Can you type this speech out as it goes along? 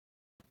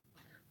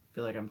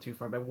feel like I'm too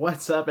far back.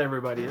 What's up,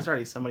 everybody? There's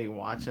already somebody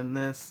watching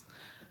this.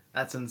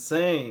 That's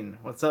insane.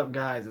 What's up,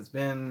 guys? It's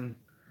been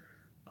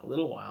a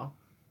little while.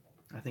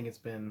 I think it's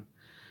been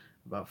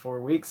about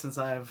 4 weeks since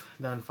I've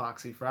done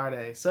Foxy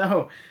Friday.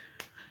 So,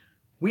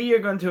 we are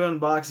going to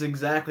unbox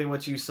exactly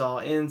what you saw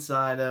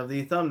inside of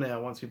the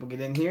thumbnail. Once people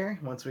get in here,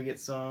 once we get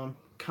some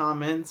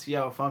comments,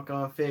 yo,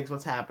 Funko and Figs,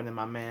 what's happening,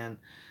 my man?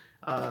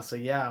 So,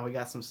 yeah, we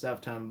got some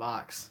stuff to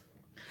unbox.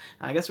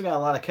 I guess we got a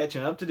lot of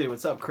catching up to do.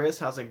 What's up, Chris?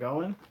 How's it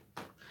going?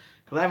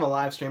 Because I haven't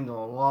live streamed in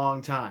a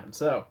long time.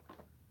 So,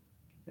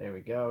 there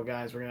we go,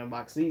 guys. We're going to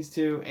unbox these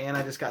two. And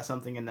I just got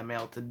something in the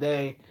mail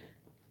today.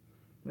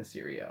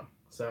 Mysterio.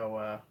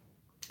 So,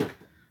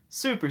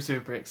 super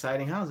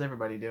exciting. How's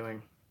everybody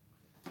doing?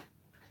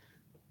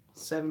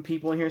 7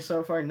 people in here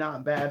so far.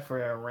 Not bad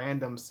for a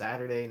random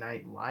Saturday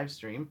night live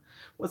stream.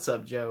 What's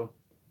up, Joe?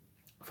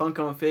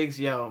 Funko and Figs.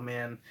 Yo,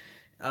 man.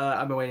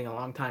 I've been waiting a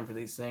long time for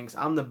these things.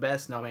 I'm the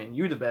best. No, man.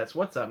 You the best.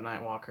 What's up,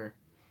 Nightwalker?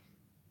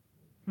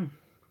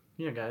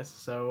 Yeah, guys.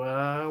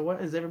 So,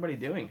 what is everybody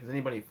doing? Has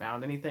anybody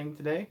found anything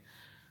today?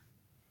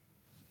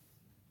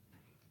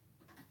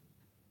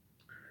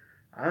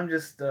 I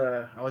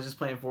was just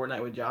playing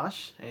Fortnite with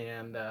Josh,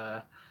 and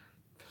that's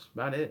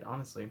about it,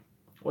 honestly.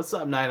 What's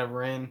up, Night of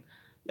Ren?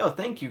 Yo,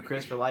 thank you,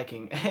 Chris, for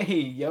liking. Hey,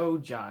 yo,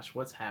 Josh,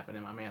 what's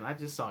happening, my man? I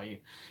just saw you.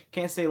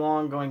 Can't stay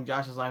long going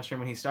Josh's live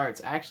stream when he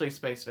starts. Actually,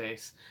 Space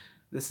Face,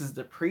 this is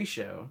the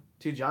pre-show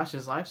to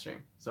Josh's live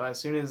stream. So as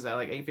soon as at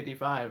like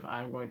 8:55,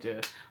 I'm going to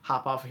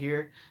hop off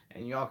here,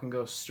 and y'all can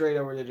go straight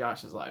over to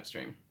Josh's live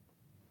stream.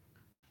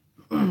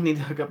 Need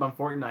to hook up on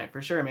Fortnite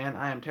for sure, man.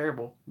 I am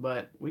terrible,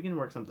 but we can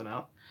work something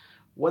out.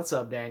 What's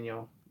up,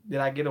 Daniel? Did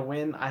I get a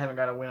win? I haven't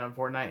got a win on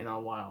Fortnite in a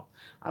while.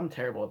 I'm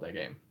terrible at that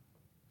game.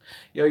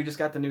 Yo, you just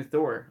got the new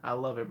Thor. I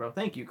love it, bro.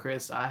 Thank you,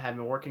 Chris. I have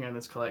been working on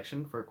this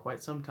collection for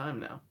quite some time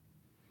now.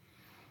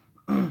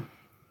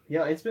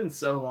 Yeah, it's been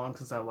so long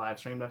since I live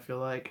streamed. I feel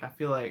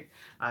like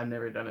I've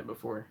never done it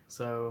before.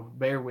 So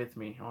bear with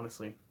me,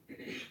 honestly.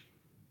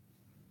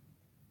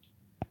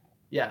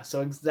 Yeah,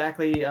 so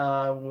exactly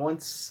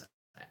once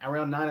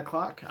around 9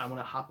 o'clock, I'm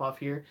gonna hop off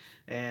here,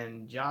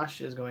 and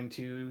Josh is going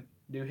to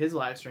do his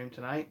live stream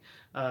tonight.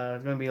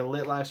 It's gonna be a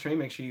lit live stream.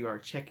 Make sure you are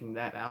checking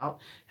that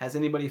out. Has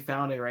anybody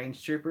found a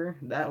range trooper?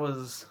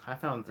 I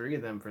found 3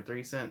 of them for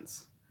 3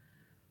 cents.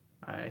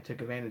 I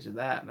took advantage of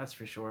that. That's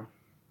for sure.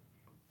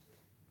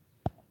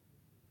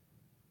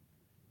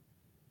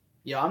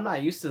 Yo, I'm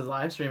not used to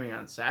live streaming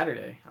on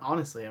Saturday.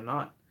 Honestly, I'm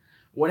not.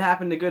 What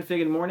happened to Good Fig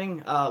in the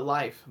Morning?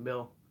 Life,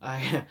 Bill.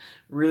 I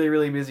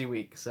really busy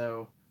week,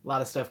 so a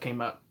lot of stuff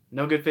came up.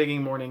 No Good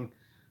Figging morning.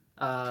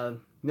 Uh,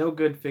 no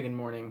Good Figging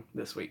morning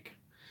this week.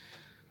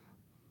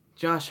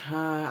 Josh,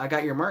 I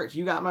got your merch.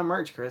 You got my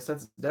merch, Chris.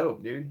 That's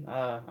dope, dude.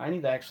 I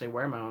need to actually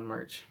wear my own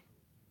merch.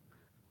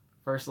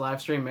 First live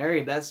stream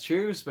married. That's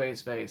true,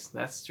 Space Face.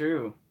 That's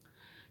true.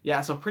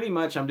 Yeah, so pretty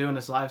much I'm doing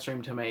this live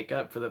stream to make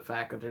up for the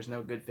fact that there's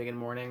no Good Fig in the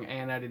Morning,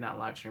 and I did not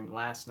live stream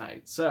last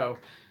night. So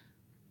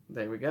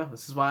there we go.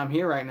 This is why I'm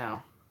here right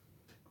now.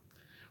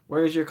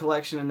 Where is your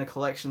collection in the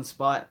collection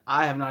spot?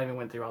 I have not even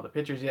went through all the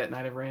pictures yet.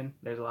 Night of Ren.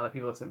 There's a lot of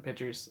people that sent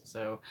pictures,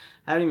 so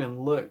I haven't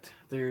even looked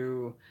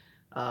through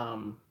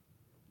um,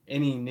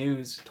 any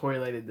news toy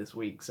related this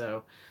week.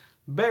 So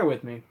bear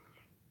with me.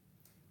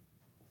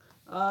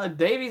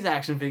 Davies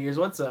Action Figures.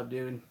 What's up,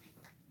 dude?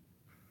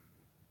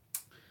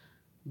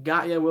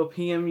 Got ya. Will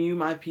PM you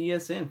my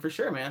PSN for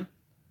sure, man.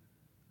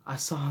 I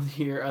saw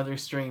your other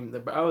stream.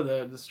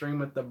 The stream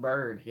with the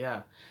bird.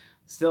 Yeah.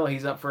 Still,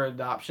 he's up for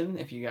adoption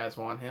if you guys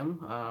want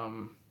him.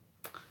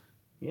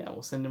 Yeah,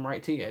 we'll send him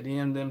right to you. I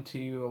DM'd them to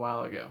you a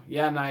while ago.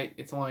 Yeah, Night.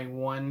 It's only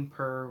 1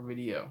 per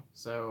video,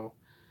 so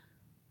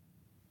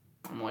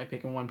I'm only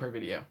picking 1 per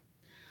video.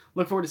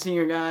 Look forward to seeing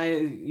you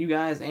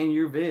guys, and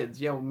your vids.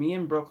 Yo, me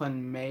and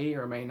Brooklyn may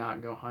or may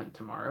not go hunt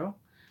tomorrow,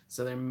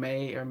 so there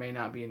may or may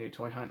not be a new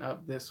toy hunt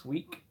up this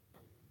week.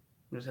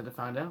 We just had to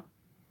find out.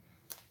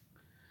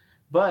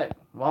 But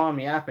while I'm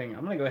yapping,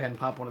 I'm gonna go ahead and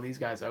pop one of these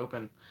guys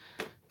open.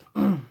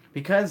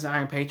 Because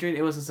Iron Patriot,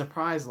 it was a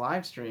surprise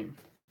live stream.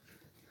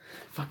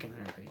 Fucking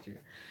Iron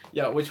Patriot.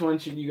 Yo, which one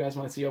should you guys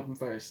want to see open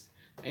first?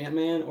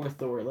 Ant-Man or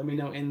Thor? Let me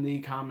know in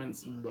the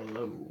comments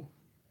below.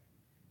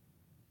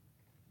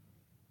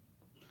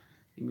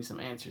 Give me some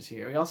answers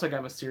here. We also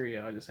got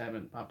Mysterio. I just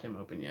haven't popped him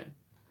open yet.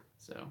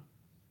 So,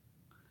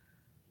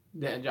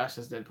 yeah, Josh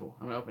says Deadpool.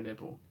 I'm gonna open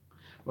Deadpool.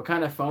 What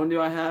kind of phone do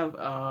I have?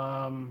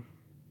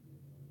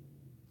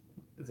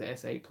 Is it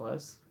S8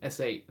 Plus?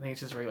 S8. I think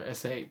it's just regular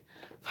S8.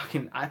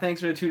 Fucking,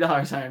 thanks for the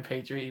 $2, Iron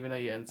Patriot, even though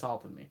you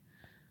insulted me.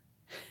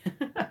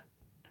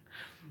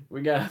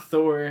 We got a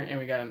Thor and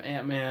we got an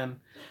Ant-Man.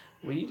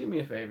 Will you do me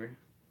a favor?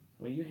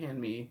 Will you hand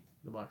me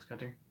the box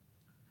cutter?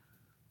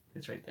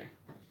 It's right there.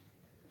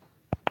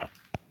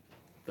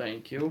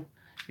 Thank you.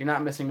 You're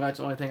not missing much.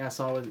 The only thing I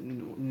saw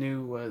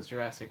new was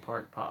Jurassic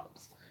Park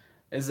Pops.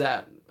 Is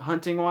that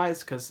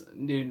hunting-wise? Because,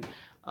 dude,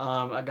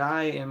 a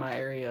guy in my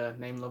area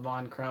named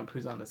Levon Crump,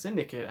 who's on the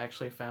Syndicate,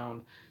 actually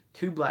found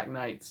 2 Black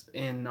Knights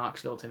in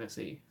Knoxville,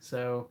 Tennessee.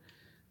 So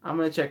I'm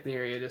going to check the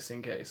area just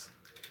in case.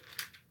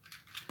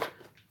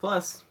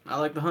 Plus, I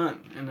like to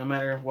hunt, and no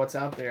matter what's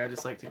out there, I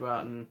just like to go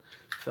out and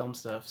film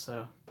stuff.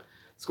 So,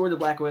 scored the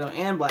Black Widow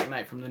and Black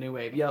Knight from the new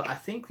wave. Yo, I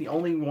think the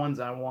only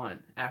ones I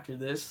want after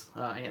this,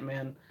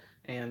 Ant-Man,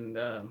 and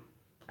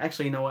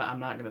actually, you know what? I'm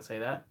not gonna say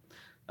that.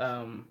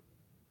 Um,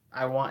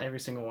 I want every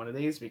single one of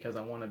these because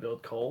I want to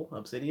build coal,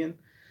 obsidian.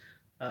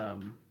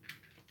 Um,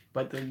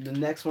 but the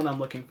next one I'm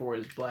looking for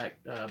is Black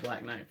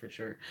Knight for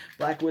sure.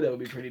 Black Widow would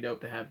be pretty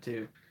dope to have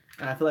too.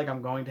 And I feel like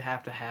I'm going to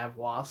have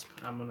Wasp.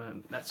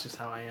 That's just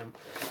how I am.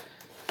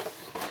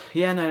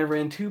 Yeah, Knight of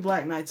Ren, 2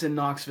 Black Knights in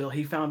Knoxville.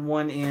 He found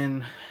one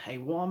in a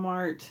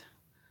Walmart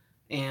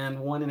and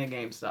one in a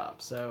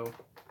GameStop. So,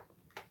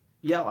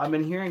 yeah, I've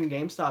been hearing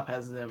GameStop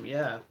has them.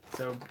 Yeah,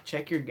 so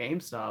check your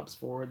GameStops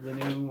for the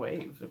new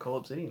wave, the Coal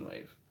Obsidian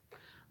wave.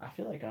 I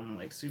feel like I'm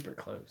like super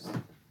close.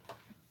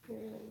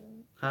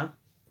 Huh?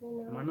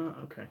 Am I not?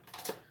 Okay.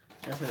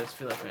 I guess I just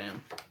feel like I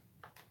am.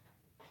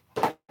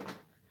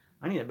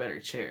 I need a better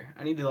chair.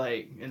 I need to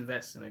like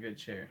invest in a good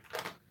chair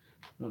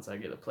once I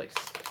get a place.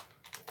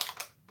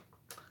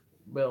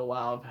 Bill,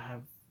 wow,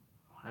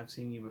 I've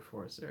seen you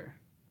before, sir.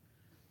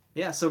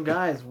 Yeah, so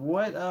guys,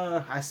 what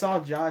I saw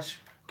Josh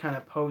kind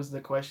of pose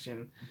the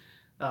question.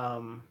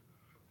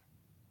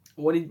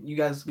 What did you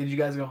guys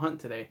go hunt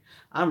today?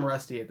 I'm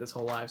rusty at this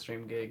whole live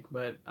stream gig,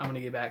 but I'm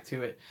gonna get back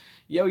to it.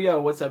 Yo,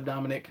 what's up,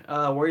 Dominic?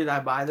 Where did I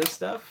buy this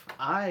stuff?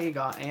 I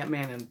got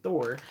Ant-Man and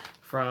Thor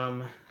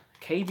from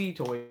KB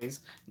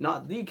Toys,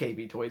 not the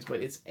KB Toys, but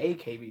it's a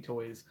KB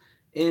Toys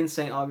in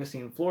St.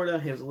 Augustine, Florida.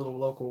 He has a little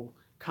local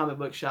comic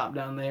book shop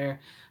down there.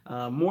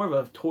 More of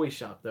a toy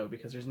shop though,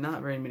 because there's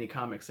not very many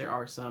comics. There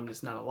are some,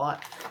 just not a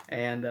lot.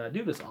 And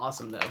dude is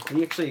awesome though.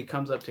 He actually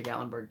comes up to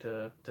Gatlinburg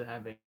to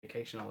have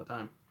vacation all the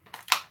time.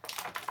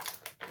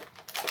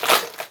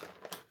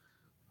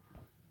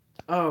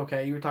 Oh,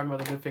 okay. You were talking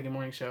about the Good Fig and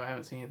Morning Show. I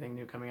haven't seen anything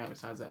new coming out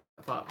besides that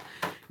pop.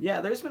 Yeah,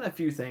 there's been a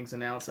few things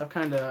announced.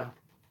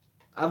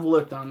 I've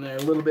looked on there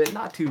a little bit,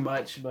 not too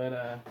much,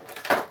 but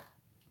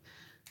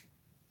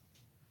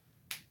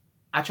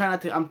I'm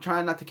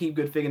trying not to keep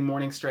Good Fig and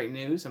Morning straight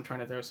news. I'm trying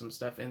to throw some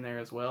stuff in there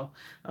as well.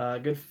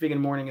 Good Fig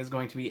and Morning is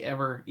going to be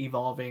ever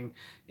evolving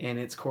in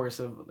its course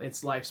of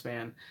its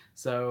lifespan.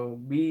 So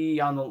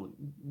be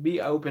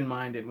open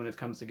minded when it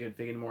comes to Good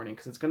Fig and Morning,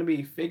 because it's going to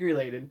be fig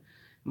related.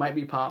 Might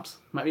be Pops,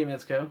 might be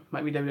Mezco,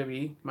 might be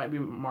WWE, might be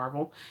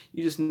Marvel.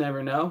 You just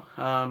never know.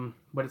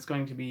 But it's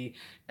going to be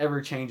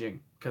ever changing,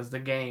 because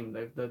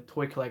the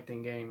toy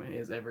collecting game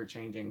is ever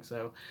changing.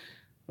 So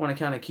want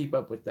to kind of keep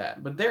up with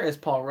that. But there is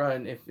Paul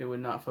Rudd, if it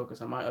would not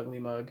focus on my ugly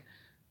mug.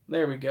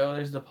 There we go.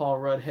 There's the Paul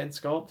Rudd head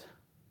sculpt.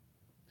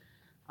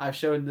 I've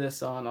showed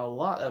this on a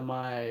lot of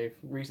my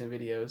recent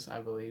videos,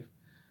 I believe.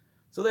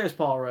 So there's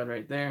Paul Rudd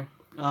right there.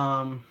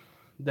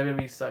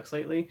 WWE sucks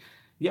lately.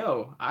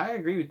 Yo, I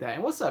agree with that.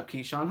 And what's up,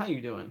 Keyshawn? How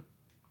you doing?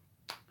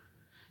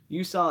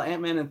 You saw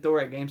Ant-Man and Thor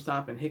at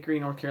GameStop in Hickory,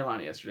 North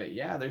Carolina yesterday.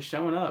 Yeah, they're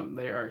showing up.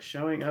 They are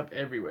showing up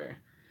everywhere.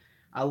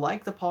 I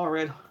like the Paul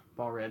Rudd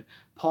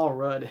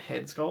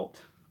head sculpt.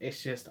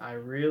 It's just I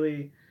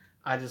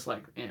just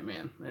like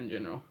Ant-Man in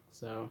general.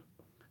 So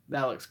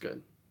that looks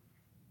good.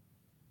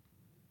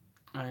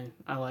 I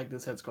like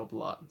this head sculpt a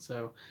lot.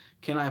 So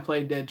can I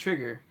play Dead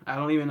Trigger? I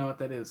don't even know what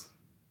that is.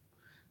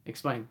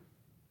 Explain.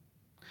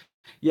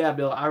 Yeah,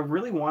 Bill, I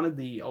really wanted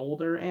the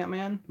older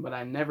Ant-Man, but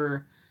I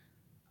never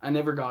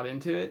got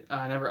into it.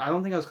 I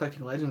don't think I was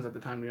collecting Legends at the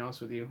time, to be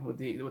honest with you, with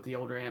the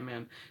older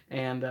Ant-Man.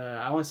 And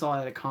I only saw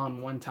it at a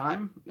con one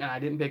time, and I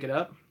didn't pick it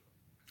up.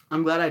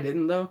 I'm glad I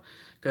didn't though,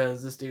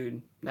 because this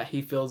dude, that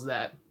he fills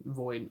that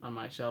void on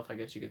my shelf, I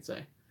guess you could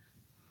say.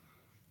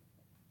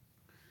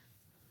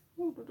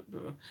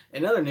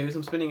 In other news,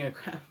 I'm spending a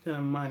crap ton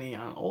of money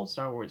on old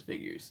Star Wars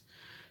figures.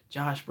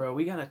 Josh, bro,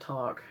 we gotta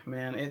talk,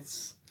 man.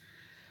 It's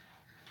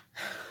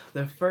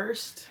the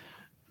first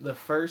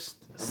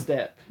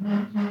step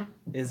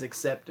is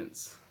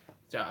acceptance,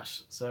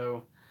 Josh.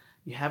 So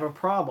you have a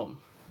problem.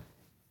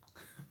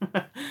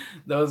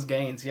 Those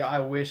gains, yeah, I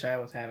wish I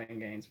was having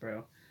gains,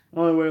 bro. I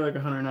only weigh like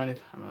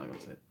 190. I'm not gonna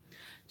say it.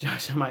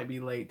 Josh, I might be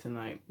late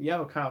tonight.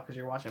 Yo, Kyle, because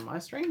you're watching my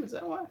stream? Is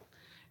that why?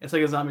 It's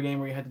like a zombie game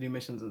where you have to do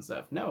missions and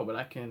stuff. No, but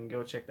I can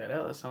go check that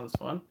out. That sounds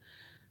fun.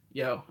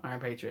 Yo, Iron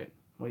Patriot.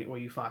 What are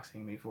you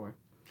foxing me for?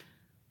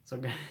 So,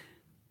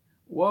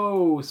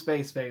 whoa,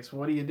 Space Face.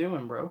 What are you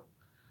doing, bro?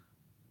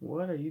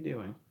 What are you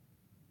doing?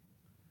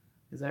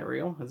 Is that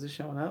real? Is this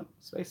showing up?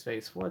 Space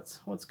Face, what's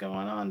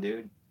going on,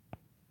 dude?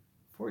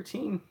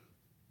 14.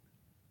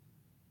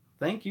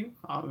 Thank you.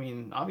 I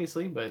mean,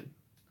 obviously, but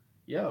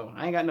yo,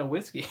 I ain't got no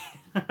whiskey.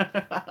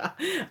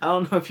 I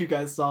don't know if you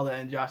guys saw that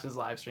in Josh's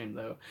live stream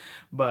though,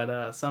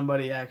 but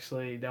somebody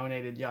actually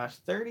donated Josh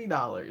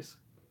 $30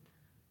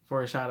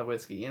 for a shot of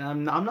whiskey, and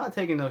I'm not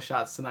taking those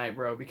shots tonight,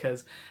 bro,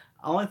 because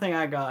the only thing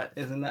I got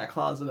is in that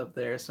closet up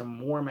there some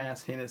warm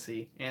ass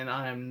Hennessy, and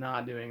I am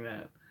not doing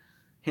that.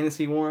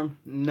 Hennessy warm?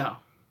 No.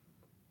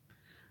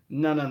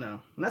 No.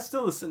 That's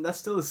still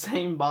the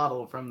same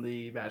bottle from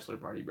the bachelor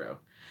party, bro.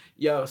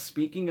 Yo,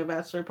 speaking of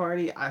bachelor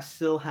party, I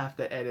still have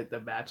to edit the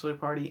bachelor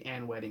party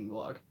and wedding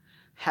vlog.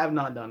 Have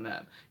not done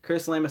that.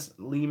 Chris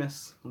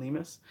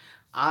Lemus.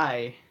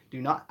 I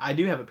do not. I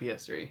do have a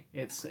PS3.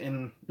 It's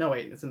in. No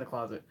wait, it's in the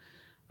closet.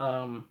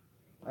 Um,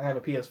 I have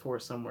a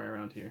PS4 somewhere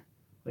around here.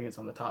 I think it's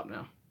on the top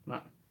now.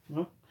 Not.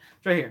 No,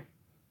 it's right here.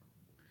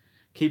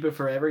 Keep it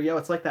forever. Yo,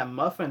 it's like that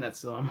muffin that's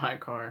still in my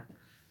car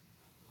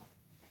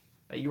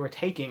that you were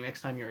taking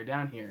next time you were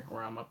down here,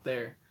 or I'm up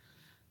there.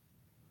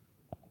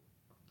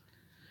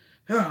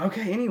 Oh,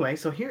 okay, anyway,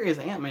 so here is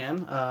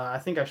Ant-Man. I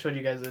think I've showed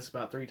you guys this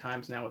about 3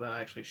 times now without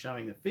actually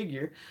showing the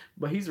figure,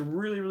 but he's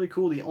really, really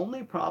cool. The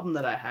only problem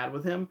that I had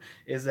with him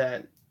is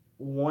that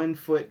 1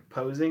 foot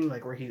posing,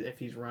 like where if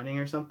he's running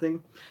or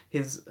something,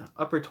 his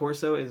upper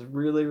torso is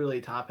really, really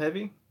top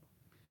heavy.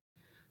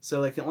 So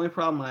like the only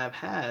problem I've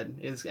had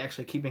is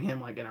actually keeping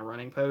him like in a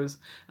running pose.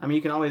 I mean,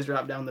 you can always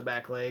drop down the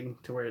back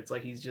leg to where it's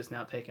like he's just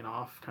now taking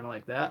off, kind of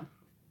like that.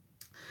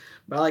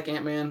 But I like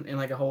Ant Man in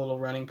like a whole little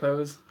running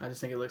pose. I just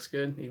think it looks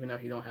good, even though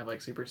he don't have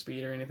like super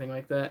speed or anything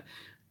like that.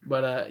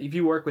 But if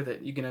you work with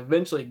it, you can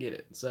eventually get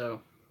it. So,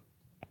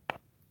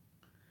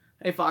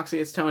 hey Foxy,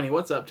 it's Tony.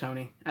 What's up,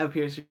 Tony? I have a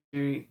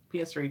PS3.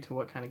 PS3 to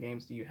what kind of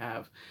games do you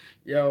have?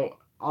 Yo,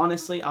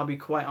 honestly, I'll be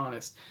quite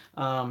honest.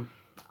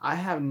 I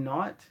have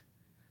not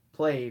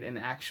played an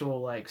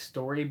actual like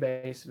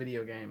story-based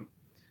video game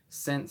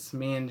since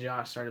me and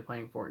Josh started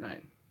playing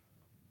Fortnite.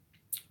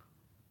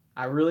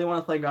 I really want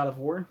to play God of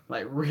War,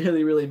 like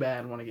really, really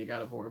bad want to get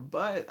God of War,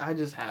 but I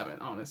just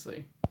haven't,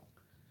 honestly.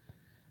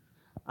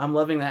 I'm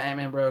loving that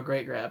Ant-Man bro,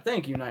 great grab.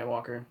 Thank you,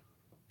 Nightwalker.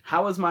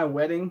 How was my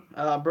wedding?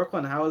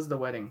 Brooklyn, how was the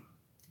wedding?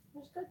 It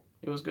was good.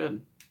 It was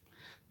good.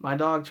 My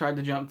dog tried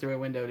to jump through a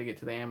window to get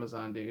to the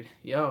Amazon, dude.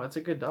 Yo, that's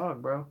a good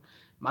dog, bro.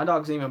 My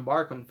dog didn't even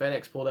bark when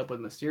FedEx pulled up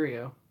with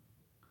Mysterio.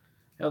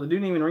 Hell, the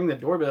dude didn't even ring the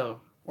doorbell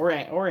or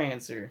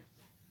answer.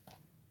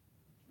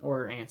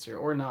 Or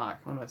knock.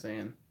 What am I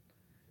saying?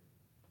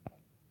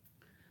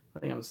 I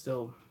think I'm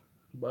still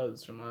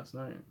buzzed from last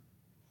night.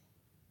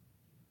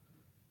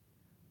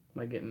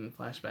 Am I getting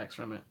flashbacks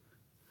from it?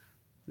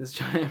 This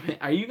giant.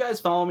 Are you guys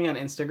following me on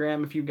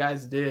Instagram? If you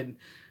guys you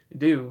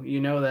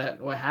know that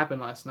what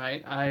happened last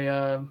night.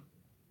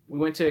 We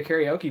went to a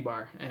karaoke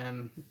bar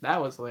and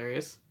that was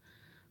hilarious.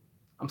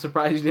 I'm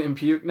surprised you didn't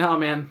puke. No,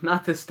 man,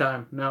 not this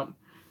time. No.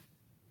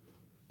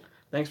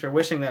 Thanks for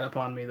wishing that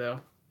upon me, though.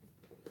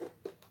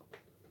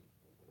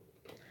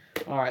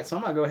 All right, so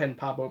I'm gonna go ahead and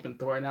pop open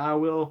Thor. Now I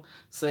will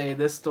say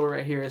this Thor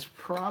right here is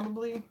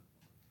probably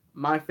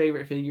my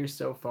favorite figure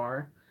so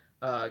far.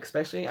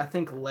 Especially I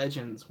think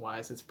legends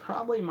wise, it's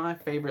probably my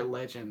favorite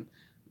legend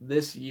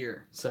this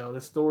year. So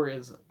this Thor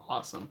is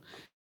awesome.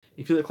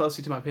 If you look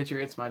closely to my picture,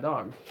 it's my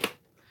dog.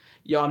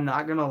 Yo, I'm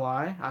not gonna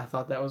lie, I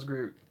thought that was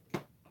Groot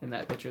in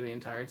that picture the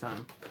entire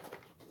time.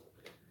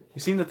 You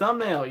seen the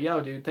thumbnail?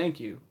 Yo, dude, thank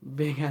you.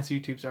 Big ass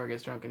YouTube star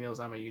gets drunk and yells,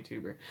 I'm a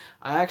YouTuber.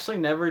 I actually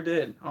never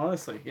did,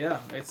 honestly. Yeah,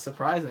 it's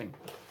surprising.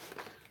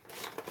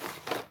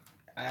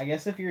 I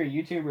guess if you're a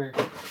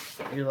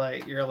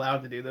YouTuber, you're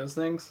allowed to do those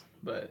things,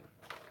 but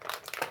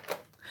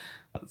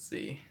let's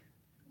see.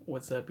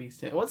 What's up,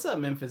 East? What's up,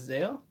 Memphis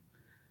Dale?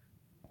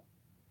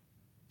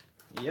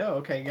 Yo,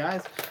 okay,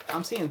 guys.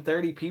 I'm seeing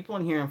 30 people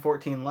in here and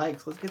 14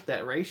 likes. Let's get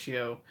that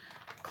ratio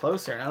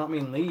closer. I don't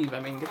mean leave. I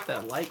mean get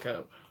that like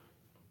up.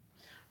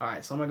 All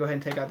right, so I'm gonna go ahead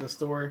and take out this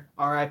Thor.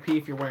 RIP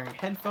if you're wearing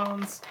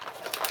headphones.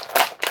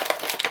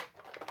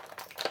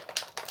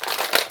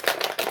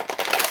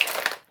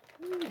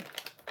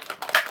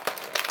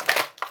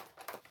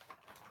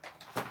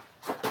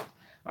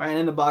 All right,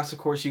 in the box, of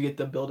course, you get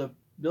the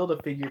build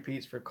a figure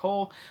piece for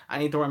Cole. I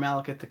need Thor and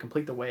Malekith to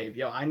complete the wave.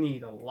 Yo, I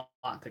need a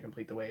lot to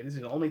complete the wave. This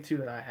is the only 2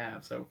 that I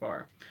have so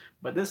far.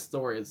 But this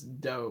Thor is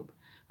dope.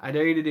 I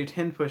dare you to do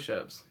 10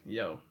 push-ups.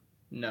 Yo,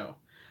 no.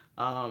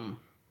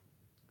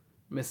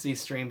 Miss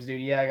these streams, dude.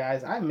 Yeah,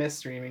 guys, I miss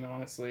streaming,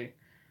 honestly.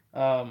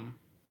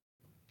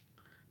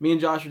 Me and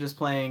Josh were just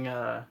playing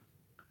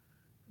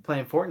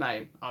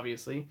Fortnite,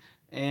 obviously,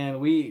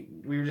 and we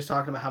were just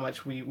talking about how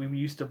much we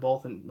used to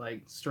both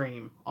like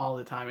stream all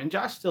the time, and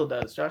Josh still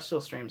does. Josh still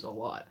streams a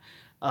lot,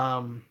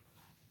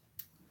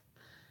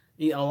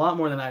 yeah, a lot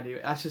more than I do.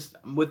 That's just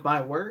with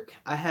my work.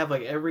 I have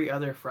like every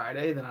other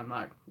Friday that I'm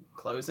not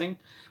closing.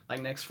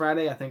 Like next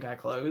Friday, I think I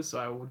close, so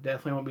I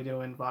definitely won't be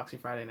doing Foxy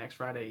Friday next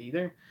Friday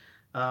either,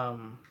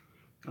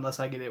 unless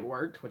I get it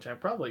worked, which I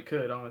probably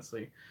could,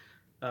 honestly.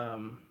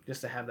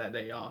 Just to have that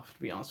day off, to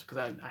be honest,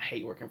 because I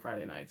hate working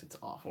Friday nights. It's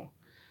awful.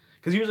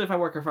 Because usually if I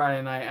work a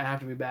Friday night, I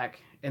have to be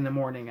back in the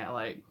morning at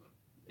like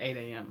 8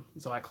 a.m.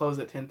 So I close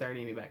at 10:30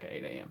 and be back at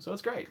 8 a.m. So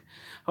it's great.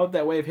 Hope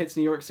that wave hits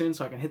New York soon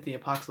so I can hit the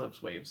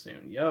Apocalypse wave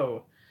soon.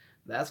 Yo,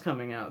 that's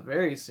coming out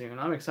very soon.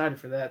 I'm excited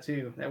for that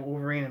too. That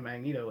Wolverine and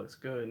Magneto looks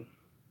good.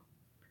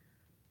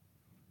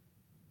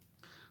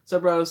 So,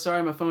 bro,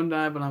 sorry my phone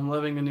died, but I'm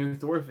loving the new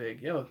Thor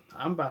fig. Yo,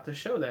 I'm about to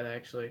show that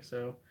actually.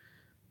 So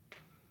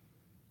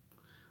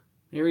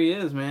here he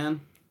is, man.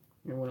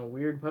 You're in a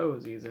weird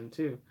pose he's in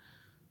too.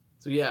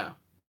 So yeah,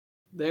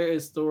 there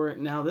is Thor.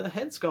 Now the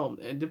head sculpt,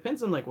 it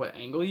depends on like what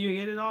angle you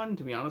get it on,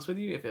 to be honest with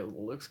you, if it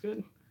looks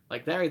good.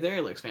 Like that right there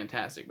it looks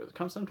fantastic, but it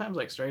comes sometimes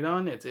like straight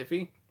on, it's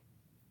iffy.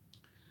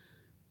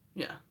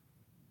 Yeah.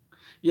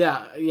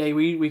 Yeah.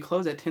 We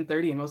close at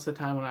 10:30, and most of the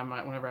time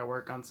whenever I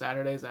work on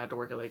Saturdays, I have to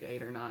work at like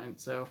 8 or 9.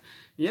 So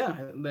yeah,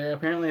 they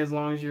apparently as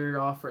long as you're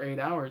off for 8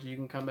 hours, you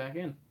can come back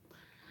in.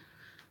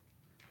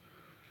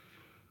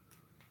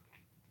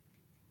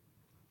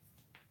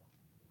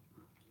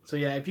 So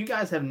yeah, if you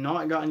guys have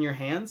not gotten your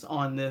hands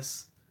on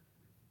this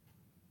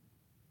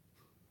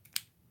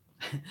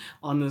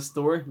on this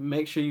store,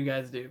 make sure you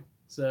guys do.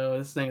 So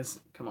this thing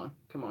is, come on,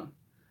 come on.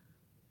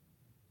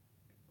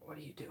 What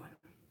are you doing?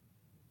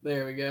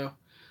 There we go.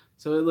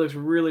 So it looks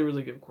really,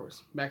 really good, of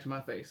course. Back to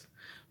my face.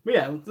 But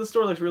yeah, this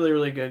store looks really,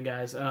 really good,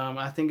 guys.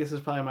 I think this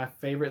is probably my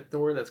favorite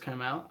Thor that's come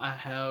out. I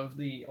have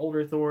the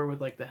older Thor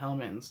with like the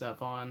helmet and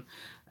stuff on,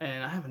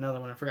 and I have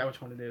another one. I forgot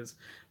which one it is,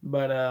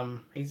 but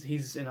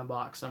he's in a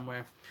box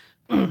somewhere.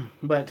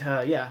 But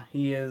yeah,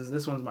 he is.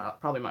 This one's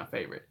probably my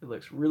favorite. It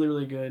looks really,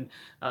 really good.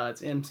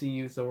 It's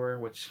MCU Thor,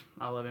 which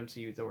I love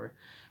MCU Thor.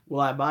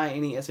 Will I buy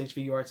any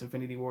SHV Arts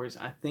Infinity Wars?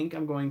 I think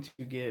I'm going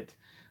to get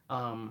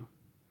um,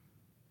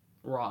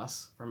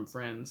 Ross from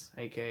Friends,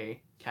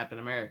 aka Captain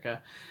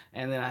America,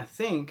 and then I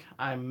think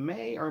I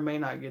may or may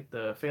not get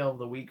the fail of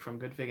the week from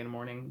Good Fig in the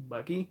Morning,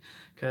 Bucky,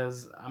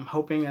 because I'm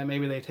hoping that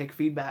maybe they take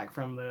feedback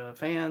from the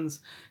fans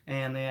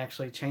and they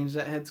actually change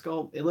that head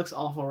sculpt. It looks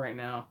awful right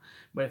now,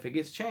 but if it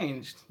gets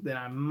changed, then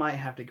I might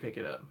have to pick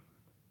it up.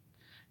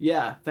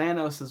 Yeah,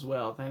 Thanos as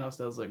well. Thanos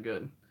does look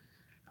good.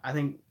 I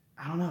think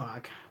I don't know.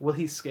 Will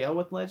he scale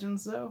with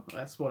Legends though?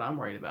 That's what I'm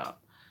worried about.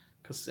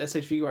 Because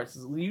SHV Arts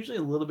is usually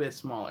a little bit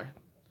smaller.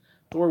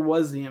 Thor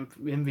was the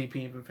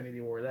MVP of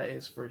Infinity War. That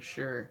is for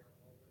sure.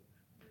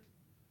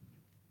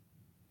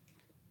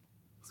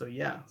 So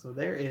yeah, so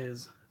there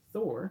is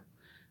Thor,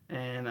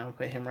 and I'll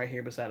put him right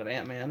here beside of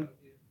Ant-Man.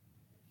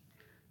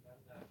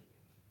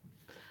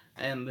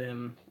 And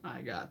then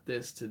I got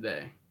this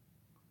today.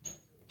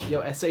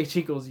 Yo, SH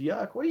equals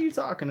yuck. What are you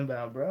talking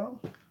about, bro?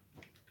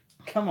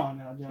 Come on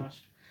now,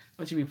 Josh.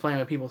 Don't you be playing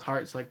with people's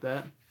hearts like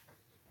that?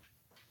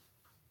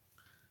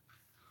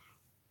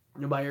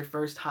 You'll buy your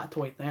first hot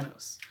toy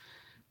Thanos.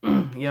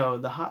 Yo,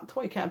 the hot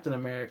toy Captain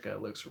America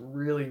looks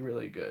really,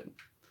 really good.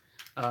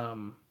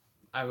 Um,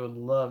 I would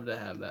love to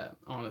have that,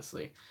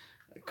 honestly,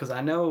 because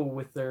I know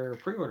with their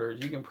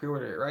pre-orders, you can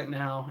pre-order it right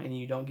now, and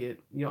you don't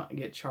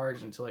get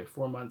charged until like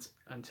 4 months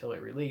until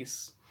it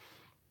release.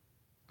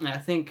 And I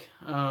think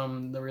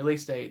the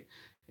release date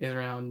is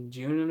around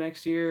June of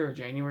next year or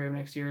January of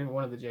next year,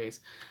 one of the J's.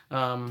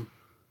 Um,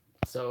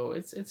 so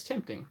it's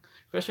tempting,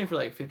 especially for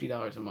like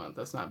 $50 a month.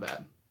 That's not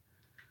bad.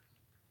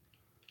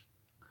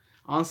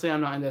 Honestly,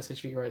 I'm not into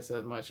SHV rights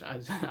that much.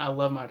 I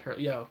love my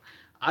turtle. Yo,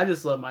 I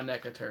just love my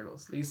NECA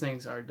turtles. These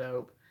things are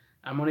dope.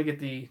 I'm gonna get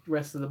the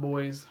rest of the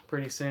boys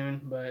pretty soon,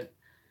 but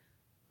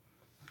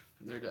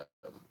they're dope.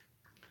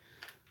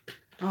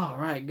 All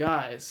right,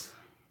 guys.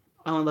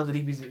 I don't love the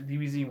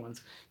DBZ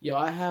ones. Yo,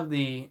 I have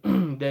the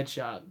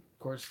Deadshot. Of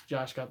course,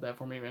 Josh got that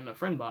for me in a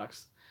friend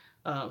box.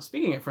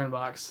 Speaking of friend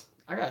box,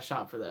 I got a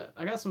shop for that.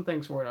 I got some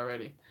things for it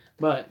already,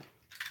 but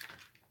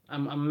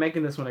I'm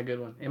making this one a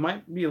good one. It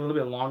might be a little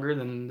bit longer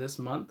than this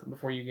month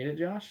before you get it,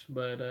 Josh,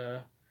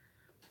 but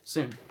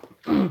soon.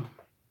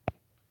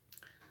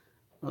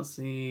 Let's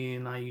see.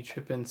 Now you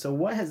tripping. So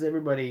what's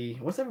everybody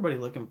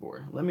looking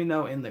for? Let me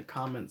know in the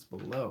comments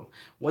below.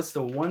 What's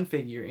the one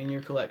figure in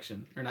your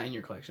collection, or not in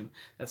your collection,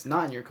 that's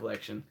not in your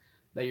collection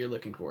that you're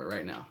looking for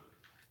right now?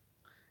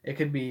 It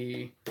could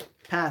be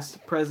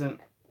past, present,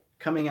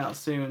 coming out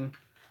soon.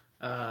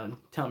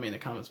 Tell me in the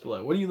comments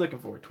below. What are you looking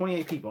for?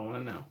 28 people. I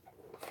want to know.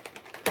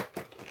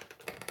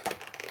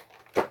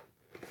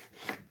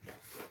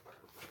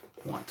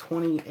 I want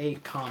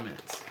 28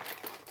 comments.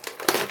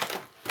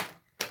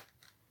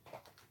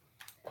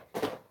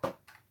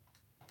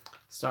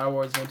 Star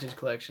Wars Vintage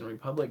Collection,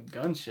 Republic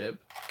Gunship,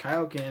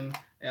 Kaioken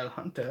El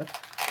Hunter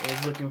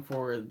is looking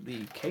for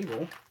the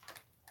Cable.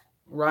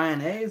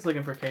 Ryan A is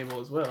looking for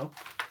Cable as well.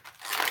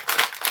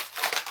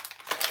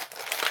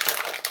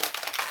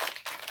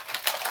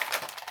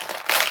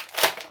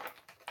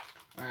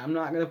 Alright, I'm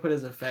not going to put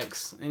his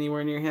effects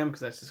anywhere near him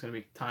because that's just going to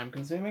be time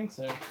consuming.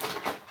 So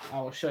I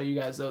will show you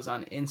guys those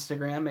on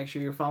Instagram. Make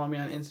sure you're following me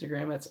on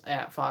Instagram. That's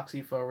at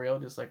FoxyForReal,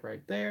 just like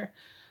right there.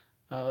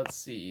 Let's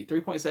see,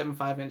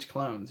 3.75-inch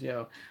clones.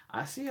 Yo,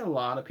 I see a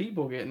lot of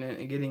people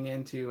getting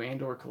into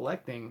and/or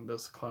collecting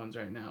those clones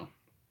right now.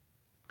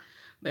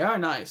 They are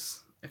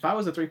nice. If I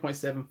was a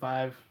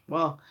 3.75,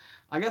 well,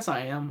 I guess I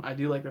am. I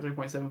do like the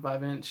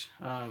 3.75-inch.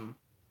 And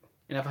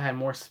if I had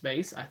more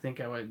space, I think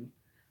I would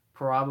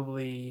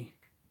probably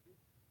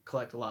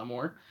collect a lot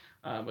more.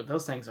 But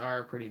those things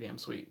are pretty damn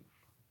sweet.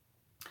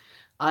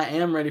 I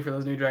am ready for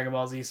those new Dragon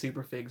Ball Z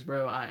Super Figs,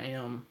 bro. I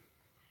am.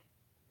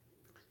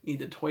 Need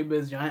the Toy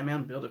Biz Giant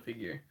Man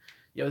Build-A-Figure.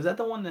 Yo, is that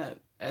the one that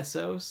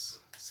Essos,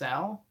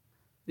 Sal?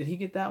 Did he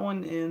get that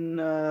one in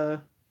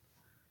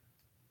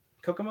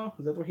Kokomo?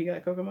 Is that where he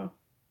got Kokomo?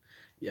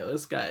 Yo,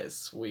 this guy is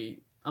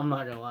sweet. I'm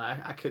not gonna lie.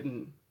 I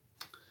couldn't...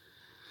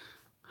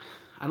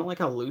 I don't like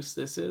how loose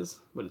this is,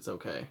 but it's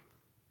okay.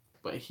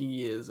 But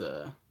he is,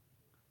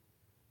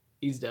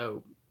 he's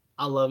dope.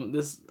 I love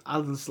this.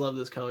 I just love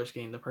this color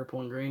scheme, the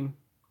purple and green.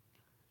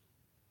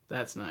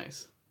 That's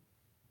nice.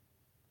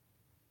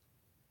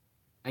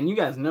 And you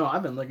guys know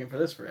I've been looking for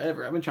this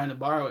forever. I've been trying to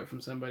borrow it from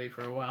somebody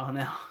for a while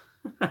now.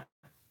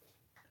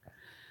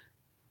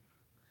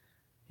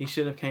 He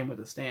should have came with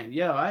a stand.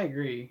 Yo, I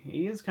agree.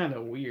 He is kind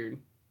of weird,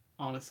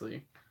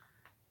 honestly.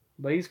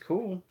 But he's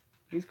cool.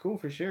 He's cool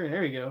for sure.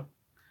 There we go.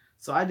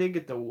 So I did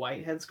get the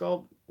white head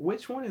sculpt.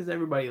 Which one is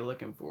everybody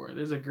looking for?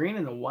 There's a green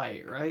and a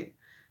white, right?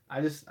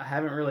 I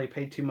haven't really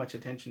paid too much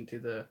attention to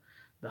the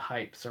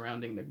hype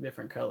surrounding the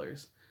different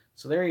colors.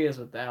 So there he is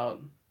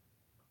without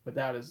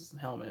his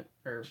helmet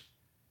or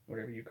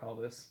whatever you call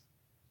this.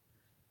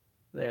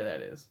 There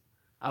that is.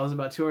 I was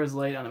about 2 hours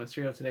late on a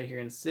material today here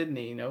in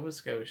Sydney, Nova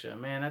Scotia.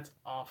 Man, that's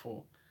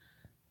awful.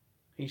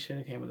 He should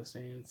have came with a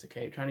stand. It's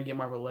okay. Trying to get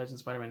Marvel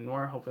Legends Spider-Man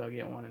Noir. Hopefully I'll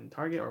get one in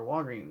Target or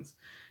Walgreens.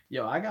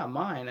 Yo, I got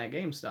mine at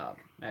GameStop,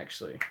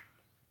 actually.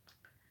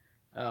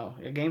 Oh,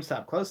 a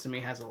GameStop close to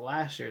me has a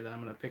last year that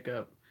I'm going to pick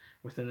up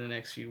within the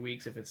next few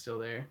weeks if it's still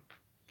there.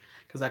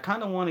 Because I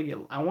kind of want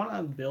to I want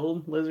to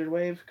build Lizard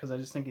Wave because I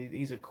just think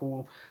he's a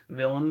cool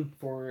villain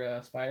for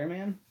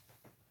Spider-Man.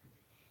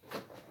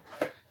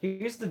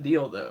 Here's the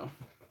deal, though.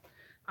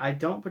 I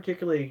don't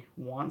particularly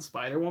want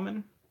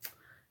Spider-Woman,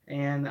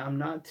 and I'm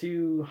not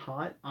too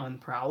hot on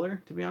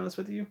Prowler, to be honest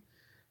with you.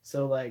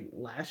 So, like,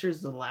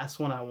 Lasher's the last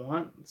one I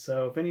want.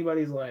 So, if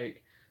anybody's,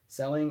 like,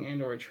 selling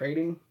and or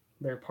trading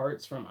their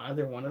parts from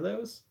either one of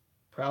those,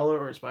 Prowler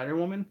or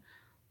Spider-Woman,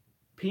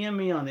 PM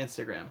me on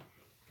Instagram.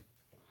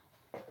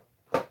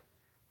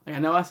 Like, I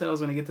know I said I was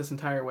going to get this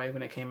entire wave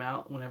when it came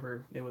out,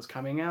 whenever it was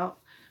coming out,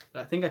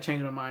 but I think I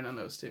changed my mind on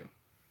those two.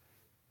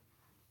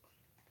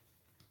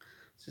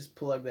 Let's just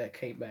plug that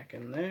cape back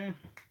in there.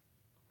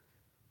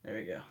 There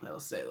we go. That'll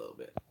say a little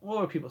bit. What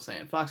are people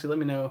saying? Foxy, let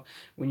me know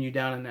when you're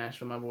down in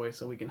Nashville, my boy,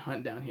 so we can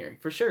hunt down here.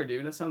 For sure,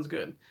 dude. That sounds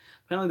good.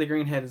 Apparently the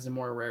green head is a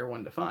more rare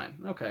one to find.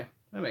 Okay,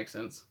 that makes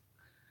sense.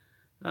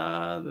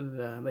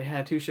 They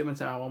had 2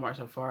 shipments out at Walmart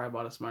so far. I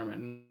bought a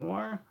Spider-Man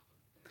Noir.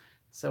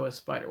 So is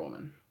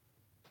Spider-Woman.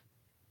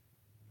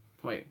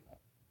 Wait.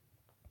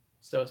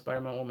 So is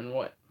Spider-Man Woman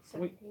what?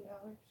 $17.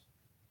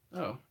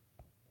 Oh.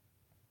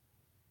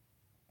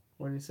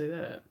 Where did you say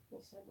that? He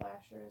said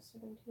Lasher is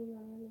 $17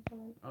 on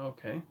Amazon.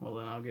 Okay, well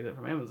then I'll get it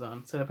from Amazon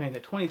instead of paying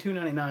the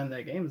 $22.99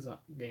 that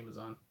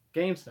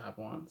GameStop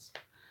wants.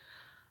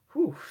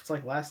 Whew, it's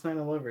like last night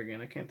all over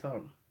again. I can't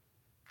talk.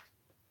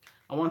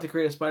 I want to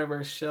create a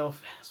Spider-Verse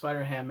shelf.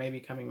 Spider-Ham may be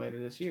coming later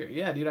this year.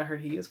 Yeah, dude, I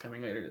heard he is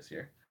coming later this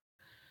year.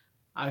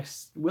 I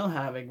will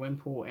have a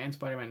Gwenpool and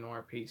Spider-Man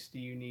Noir piece. Do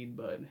you need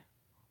Bud?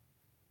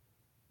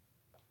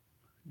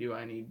 Do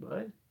I need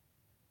Bud?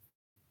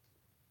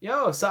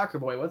 Yo, Soccer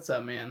Boy, what's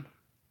up, man?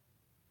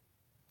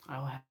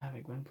 I'll have a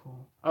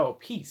Gwenpool. Oh,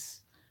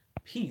 peace.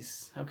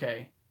 Peace.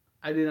 Okay.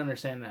 I didn't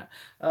understand that.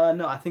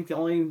 No, I think the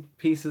only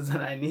pieces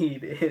that I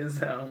need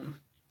is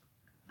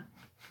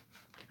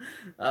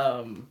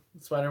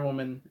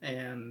Spider-Woman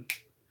and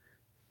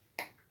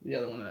the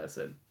other one that I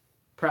said.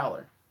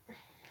 Prowler.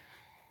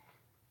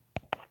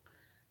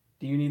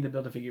 Do you need the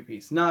Build-A-Figure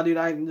piece? No, dude,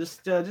 I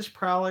just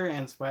Prowler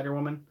and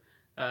Spider-Woman.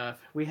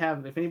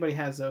 If anybody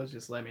has those,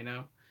 just let me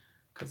know.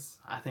 Because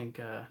I think,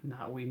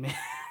 we may...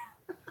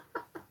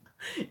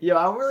 Yo,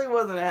 I really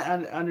wasn't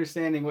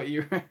understanding what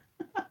you were...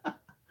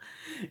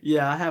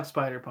 Yeah, I have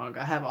Spider-Punk.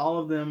 I have all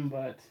of them,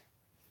 but...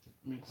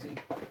 Let me see.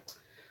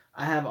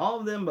 I have all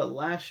of them, but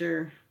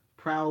Lasher,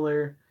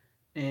 Prowler,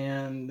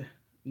 and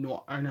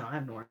Noir. Or no, I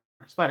have Noir.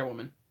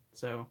 Spider-Woman.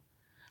 So,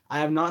 I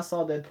have not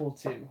saw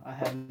Deadpool 2. I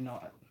have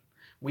not.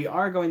 We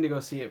are going to go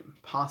see it,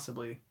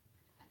 possibly,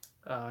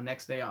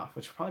 next day off,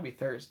 which will probably be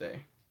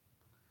Thursday.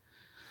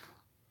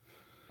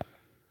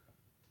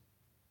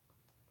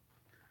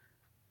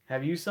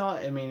 Have you saw?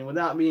 I mean,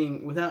 without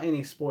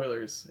any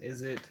spoilers,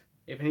 is it?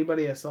 If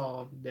anybody has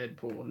saw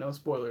Deadpool, no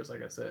spoilers,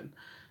 like I said.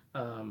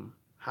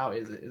 How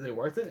is it? Is it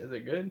worth it? Is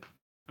it good?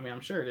 I mean, I'm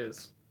sure it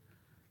is.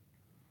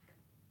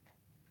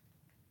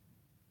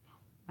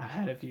 I've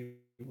had a few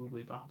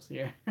woobly bops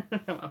here.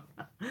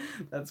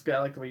 That's good. I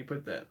like the way you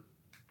put that.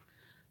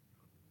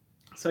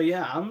 So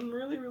yeah, I'm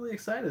really, really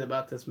excited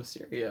about this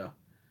Mysterio.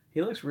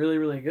 He looks really,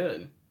 really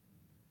good.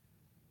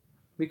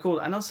 Be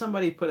cool. I know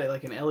somebody put an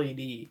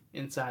LED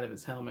inside of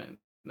his helmet.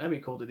 That'd be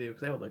cool to do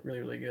because that would look really,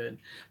 really good.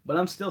 But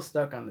I'm still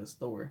stuck on this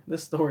Thor.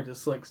 This Thor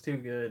just looks too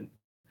good.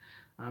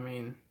 I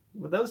mean,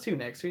 with those two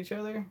next to each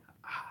other,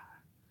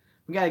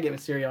 we gotta get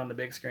Mysterio on the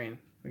big screen.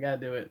 We gotta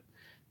do it.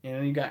 And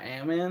then you got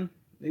Ant-Man.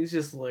 These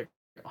just look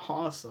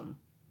awesome.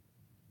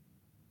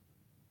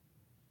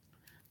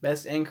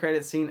 Best end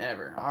credit scene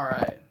ever. All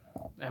right,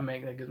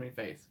 that gives me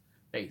faith.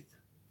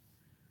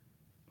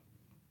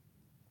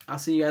 I'll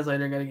see you guys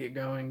later. Gotta get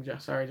going.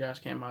 Sorry, Josh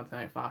can't mod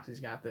tonight.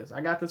 Foxy's got this.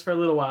 I got this for a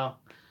little while.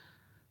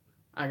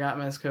 I got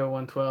Mezco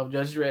 112,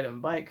 Judge Dredd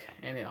and Bike,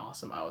 and it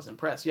awesome. I was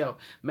impressed. Yo,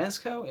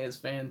 Mezco is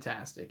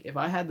fantastic. If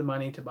I had the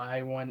money to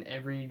buy one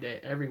every day,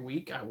 every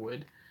week, I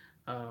would.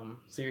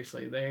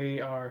 Seriously, they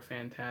are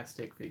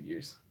fantastic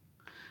figures.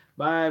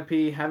 Bye,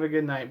 P. Have a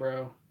good night,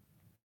 bro.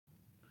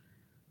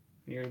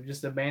 You're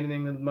just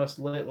abandoning the most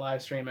lit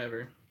live stream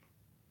ever.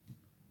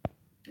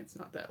 It's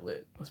not that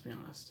lit, let's be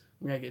honest.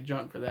 We gotta get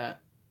drunk for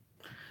that.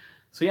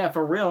 So yeah,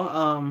 for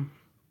real.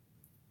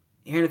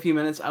 Here in a few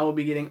minutes, I will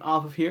be getting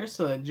off of here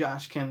so that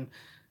Josh can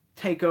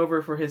take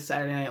over for his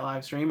Saturday night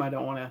live stream. I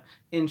don't want to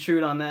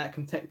intrude on that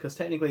because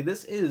technically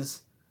this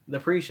is the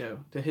pre-show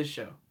to his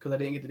show because I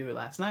didn't get to do it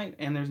last night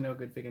and there's no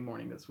good freaking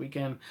morning this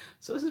weekend.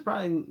 So this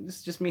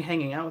is just me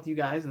hanging out with you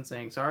guys and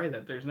saying sorry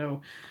that there's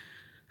no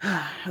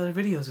other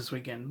videos this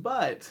weekend.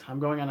 But I'm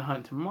going on a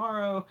hunt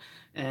tomorrow,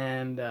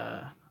 and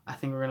I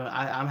think we're gonna.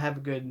 I have a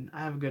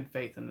good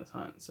faith in this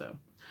hunt. So,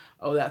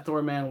 oh, that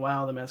Thor man!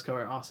 Wow, the Mezco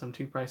are awesome.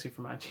 Too pricey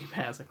for my cheap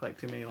ass. I collect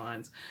too many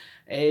lines.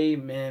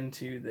 Amen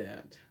to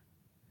that.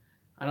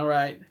 I know,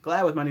 right?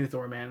 Glad with my new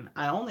Thor, man.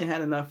 I only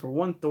had enough for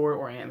one Thor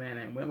or Ant Man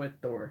and went with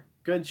Thor.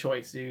 Good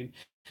choice, dude.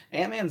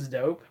 Ant Man's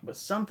dope, but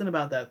something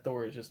about that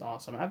Thor is just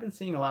awesome. I've been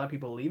seeing a lot of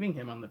people leaving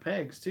him on the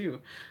pegs too.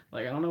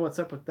 Like I don't know what's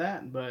up with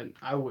that, but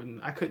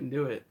I couldn't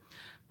do it.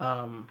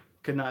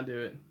 Could not do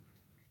it.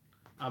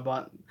 I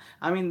bought.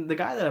 I mean, the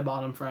guy that I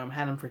bought him from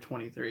had him for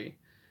 23,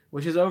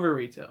 which is over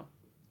retail,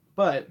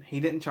 but he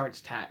didn't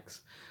charge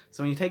tax.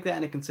 So when you take that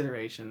into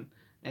consideration,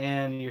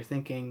 and you're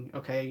thinking,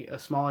 okay, a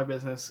smaller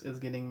business is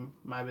getting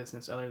my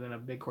business other than a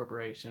big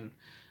corporation,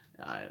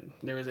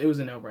 it was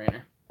a no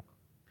brainer.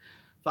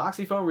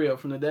 Foxy for real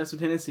from the depths of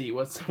Tennessee.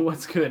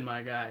 What's good,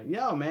 my guy?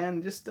 Yo,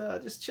 man, just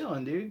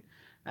chilling, dude.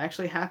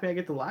 Actually, happy I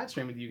get to live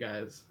stream with you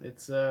guys.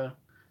 It's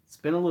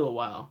been a little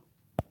while,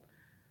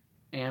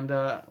 and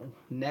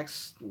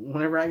next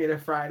whenever I get a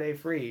Friday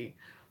free,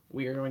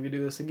 we are going to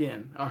do this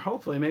again, or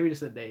hopefully maybe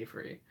just a day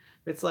free.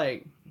 It's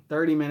like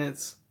 30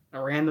 minutes,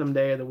 a random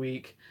day of the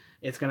week.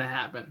 It's gonna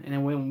happen, and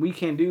then when we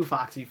can do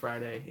Foxy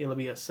Friday, it'll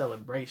be a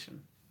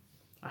celebration.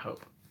 I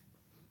hope.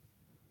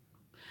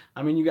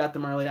 I mean, you got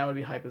them early. I would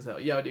be hype as hell.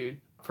 Yo, dude,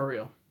 for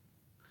real.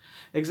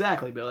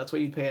 Exactly, Bill. That's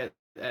what you'd pay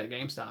at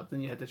GameStop. Then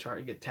you have to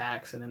charge, get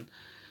tax, and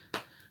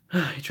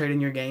then you trade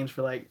in your games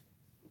for like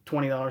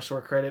 $20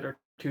 store credit or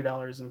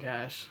 $2 in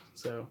cash.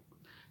 So,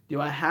 do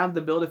I have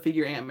the Build a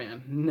Figure Ant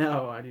Man?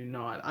 No, I do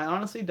not. I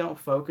honestly don't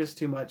focus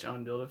too much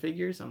on Build a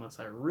Figures unless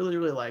I really,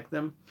 really like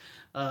them.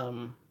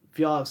 If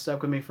y'all have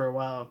stuck with me for a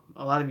while,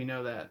 a lot of you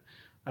know that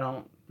I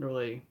don't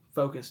really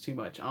focus too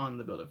much on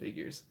the Build a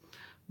Figures.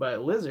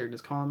 But Lizard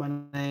is calling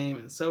my name,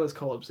 and so is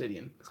Cole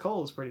Obsidian. Because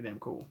Cole is pretty damn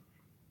cool.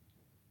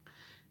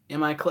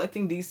 Am I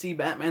collecting DC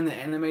Batman the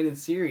Animated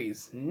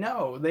Series?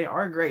 No, they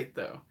are great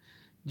though.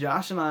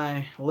 Josh and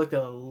I looked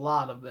at a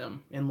lot of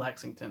them in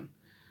Lexington,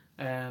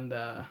 and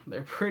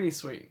they're pretty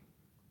sweet.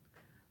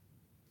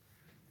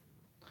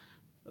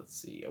 Let's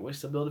see. I wish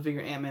the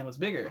Build-A-Figure Ant-Man was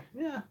bigger.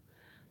 Yeah,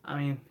 I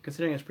mean,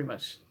 considering it's pretty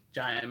much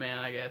Giant Man,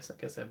 I guess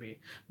that'd be.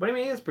 But I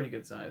mean, it's pretty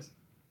good size.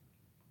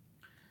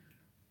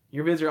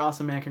 Your vids are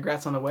awesome, man.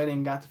 Congrats on the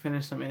wedding. Got to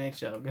finish some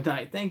NHL. Good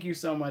night. Thank you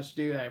so much,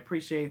 dude. I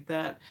appreciate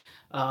that.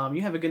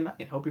 You have a good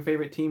night. Hope your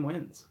favorite team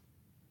wins.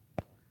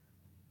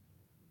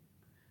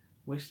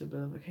 Wish the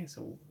bill. Okay,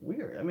 so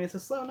weird. I mean, it's a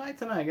slow night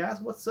tonight,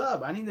 guys. What's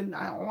up? I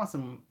want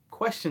some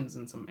questions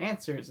and some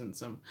answers and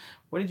some.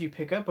 What did you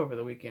pick up over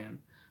the weekend?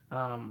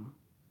 Um,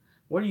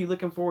 what are you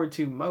looking forward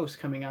to most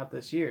coming out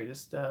this year?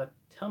 Just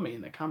tell me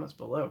in the comments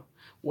below.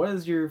 What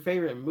is your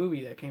favorite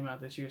movie that came out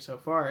this year so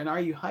far? And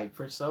are you hyped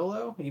for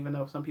Solo, even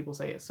though some people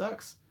say it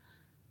sucks?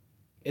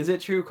 Is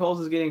it true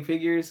Coles is getting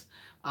figures?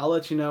 I'll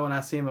let you know when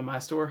I see him in my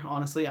store.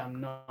 Honestly,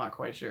 I'm not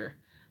quite sure.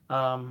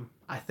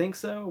 I think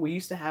so. We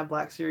used to have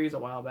Black Series a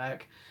while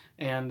back,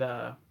 and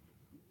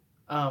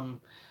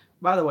um,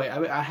 by the way,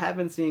 I have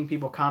been seeing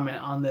people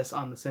comment on this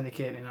on the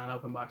Syndicate and on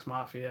Open Box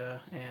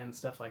Mafia and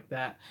stuff like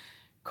that.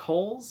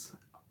 Kohl's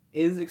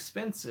is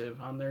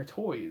expensive on their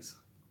toys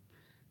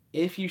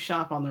if you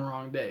shop on the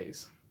wrong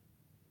days.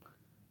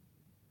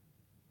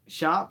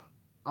 Shop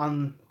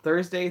on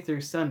Thursday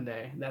through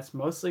Sunday. That's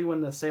mostly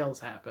when the sales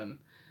happen,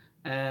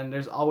 and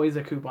there's always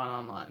a coupon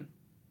online.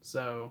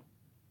 So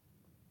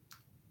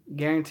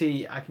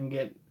guarantee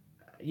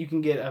you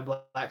can get a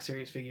Black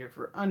Series figure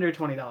for under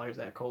 $20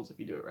 at Kohl's if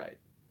you do it right.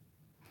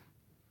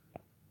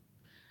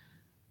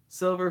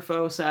 Silver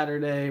Faux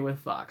Saturday with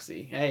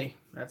Foxy. Hey,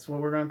 that's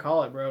what we're gonna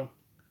call it, bro.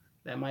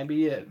 That might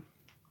be it.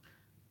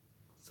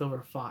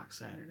 Silver Fox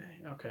Saturday.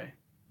 Okay.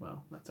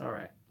 Well, that's all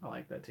right. I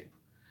like that too.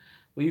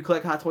 Will you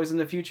collect Hot Toys in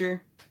the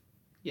future?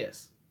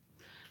 Yes.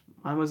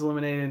 Mine was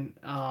eliminated.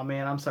 Oh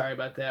man, I'm sorry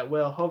about that.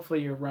 Well,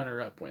 hopefully your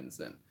runner-up wins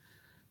then.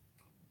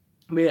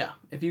 But yeah,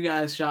 if you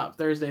guys shop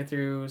Thursday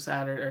through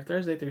Saturday or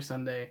Thursday through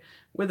Sunday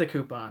with a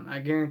coupon, I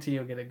guarantee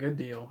you'll get a good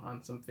deal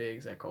on some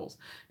figs at Kohl's.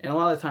 And a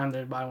lot of the time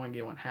they're buy one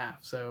get one half.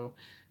 So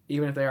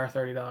even if they are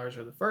 $30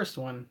 for the first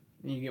one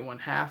and you get one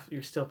half,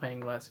 you're still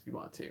paying less if you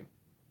want to.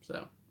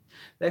 So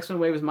the X-Men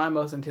wave is my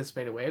most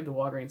anticipated wave. The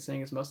Walgreens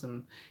thing is most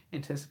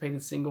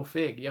anticipated single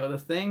fig. Yo, the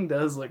thing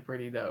does look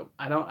pretty dope.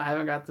 I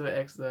haven't got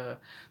the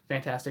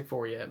Fantastic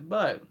Four yet,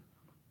 but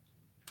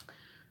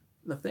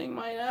the thing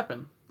might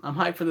happen. I'm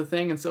hyped for the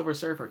thing and Silver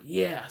Surfer.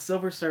 Yeah,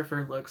 Silver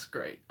Surfer looks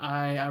great.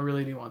 I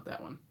really do want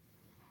that one.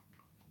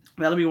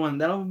 That'll be one.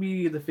 That'll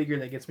be the figure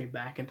that gets me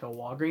back into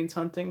Walgreens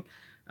hunting.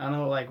 I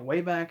know, like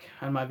way back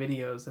on my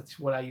videos, that's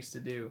what I used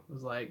to do. It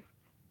was like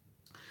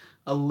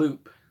a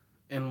loop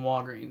in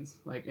Walgreens,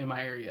 like in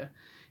my area.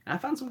 And I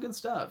found some good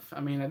stuff. I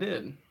mean, I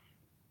did.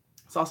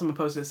 Saw someone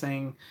posted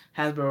saying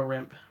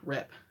Hasbro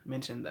rep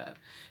mentioned that.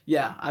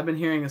 Yeah, I've been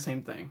hearing the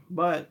same thing,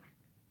 but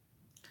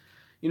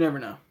you never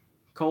know.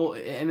 Cole,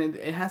 and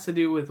it has to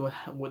do with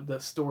the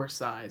store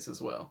size as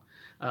well.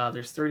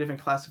 There's three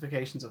different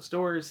classifications of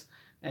stores,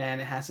 and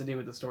it has to do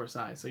with the store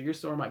size. So your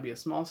store might be a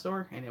small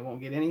store and it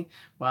won't get any,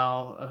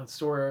 while a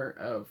store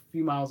a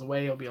few miles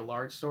away will be a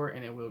large store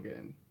and it will get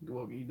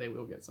they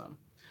will get some.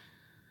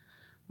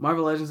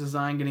 Marvel Legends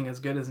design getting as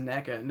good as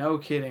NECA. No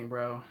kidding,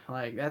 bro.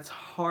 Like, that's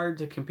hard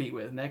to compete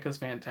with. NECA's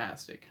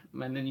fantastic.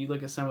 And then you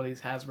look at some of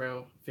these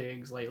Hasbro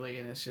figs lately,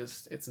 and it's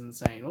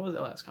insane. What was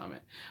that last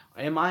comment?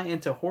 Am I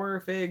into horror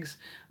figs?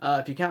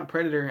 If you count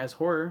Predator as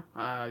horror,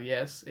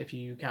 yes. If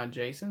you count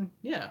Jason,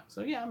 yeah.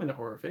 So, yeah, I'm into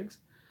horror figs.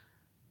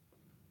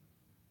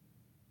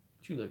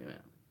 What you looking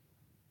at?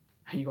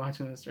 Are you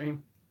watching the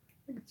stream?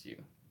 Look at you.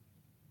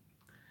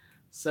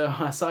 So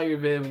I saw your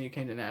vid when you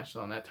came to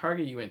Nashville, and that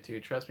Target you went to,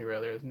 trust me, bro,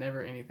 there's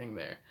never anything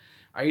there.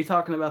 Are you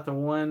talking about the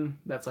one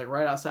that's like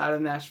right outside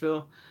of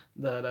Nashville?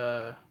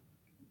 That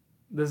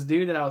this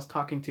dude that I was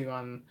talking to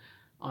on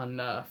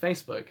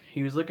Facebook,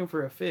 he was looking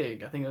for a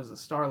fig. I think it was a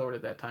Star Lord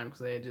at that time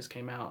because they had just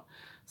came out.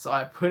 So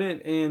I put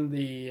it in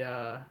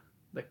the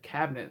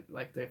cabinet,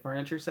 like the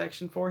furniture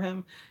section for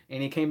him,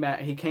 and he came back.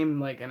 He came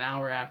like an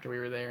hour after we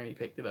were there, and he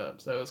picked it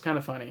up. So it was kind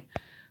of funny.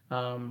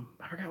 I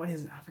forgot what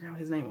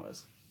his name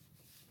was.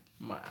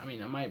 I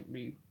mean, I might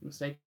be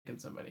mistaken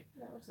somebody.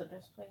 That was the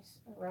best place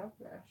around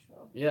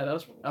Nashville. Yeah, that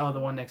was the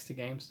one next to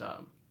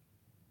GameStop.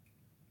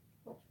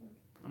 Which one?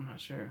 I'm not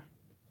sure.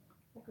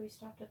 Like we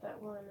stopped at that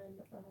one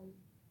in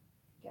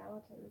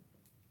Gallatin.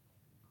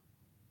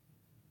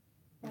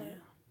 Yeah.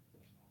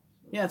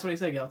 Yeah, that's what he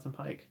said, Gallatin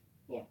Pike.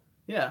 Yeah.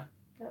 Yeah.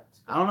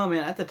 I don't know,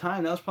 man. At the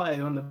time, that was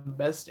probably one of the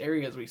best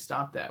areas we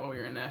stopped at when we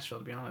were in Nashville,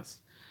 to be honest.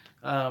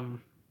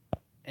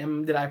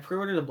 And did I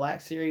pre-order the Black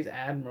Series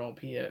Admiral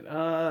Piet?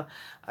 I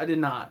did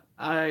not.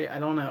 I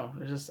don't know.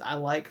 It's just I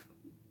like.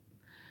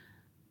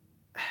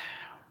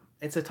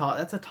 That's a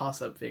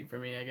toss-up fig for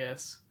me, I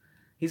guess.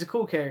 He's a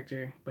cool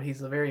character, but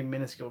he's a very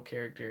minuscule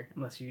character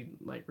unless you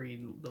like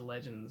read the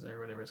Legends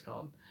or whatever it's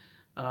called.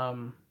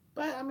 But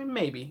I mean,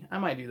 maybe I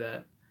might do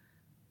that.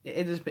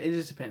 It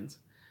just depends.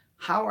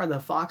 How are the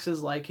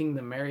foxes liking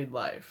the married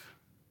life?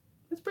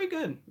 It's pretty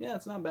good. Yeah,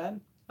 it's not bad.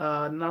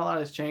 Not a lot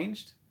has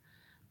changed.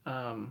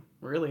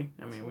 Really.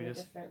 I mean, we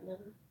just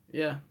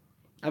yeah.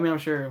 I mean, I'm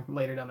sure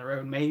later down the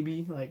road,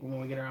 maybe like when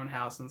we get our own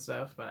house and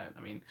stuff. But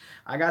I mean,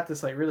 I got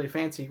this like really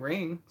fancy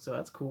ring, so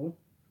that's cool.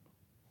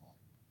 I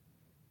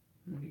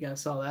don't know if you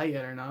guys saw that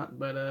yet or not,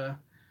 but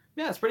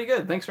yeah, it's pretty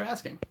good. Thanks for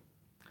asking.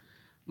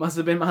 Must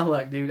have been my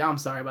luck, dude. I'm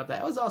sorry about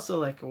that. It was also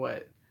like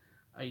what,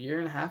 a year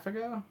and a half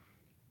ago.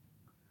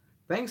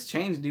 Things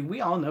change, dude.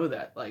 We all know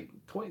that. Like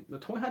the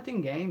toy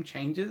hunting game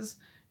changes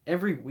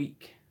every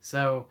week.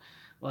 So,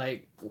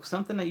 like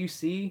something that you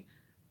see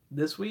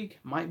this week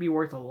might be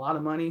worth a lot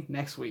of money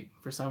next week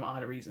for some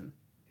odd reason.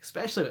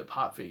 Especially with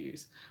pop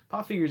figures.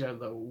 Pop figures are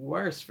the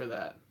worst for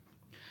that.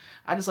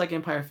 I just like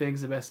Empire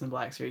Figs the best in the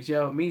Black Series.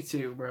 Yo, me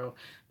too, bro.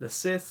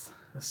 Sith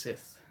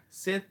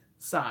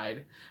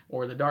side,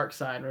 or the dark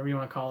side, whatever you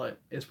want to call it,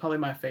 is probably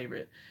my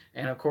favorite.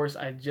 And of course,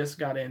 I just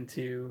got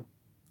into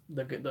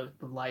the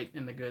light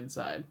and the good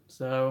side.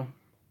 So,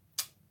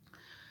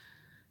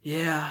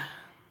 yeah,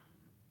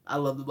 I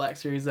love the Black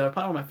Series though.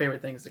 Probably one of my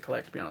favorite things to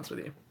collect, to be honest with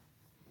you.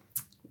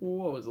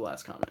 What was the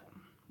last comment?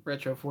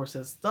 Retro Force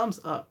says thumbs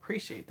up.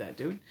 Appreciate that,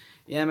 dude.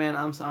 Yeah, man.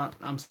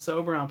 I'm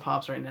sober on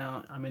pops right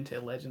now. I'm into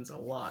Legends a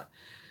lot.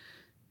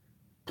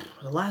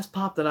 The last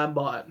pop that I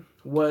bought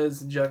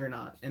was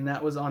Juggernaut, and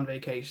that was on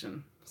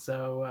vacation.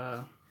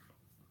 So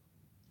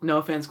no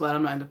offense, glad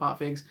I'm not into pop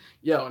figs.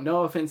 Yo,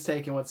 no offense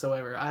taken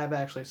whatsoever. I have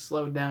actually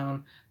slowed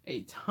down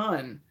a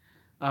ton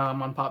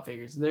on pop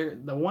figures. They're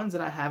the ones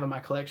that I have in my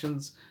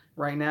collections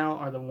right now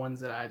are the ones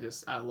that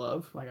I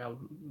love. Like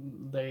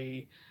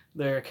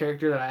they're a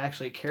character that I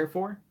actually care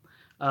for,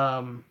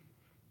 and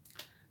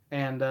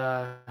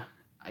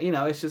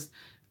it's just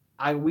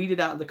I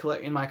weeded out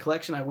in my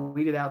collection. I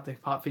weeded out the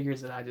pop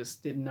figures that I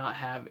just did not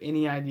have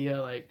any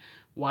idea like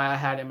why I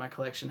had in my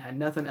collection. Had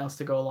nothing else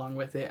to go along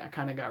with it. I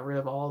kind of got rid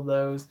of all of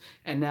those,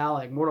 and now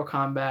like Mortal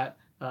Kombat,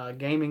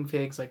 gaming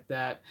figs like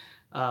that,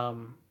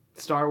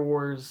 Star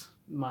Wars,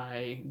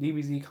 my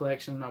DBZ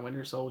collection, my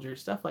Winter Soldier,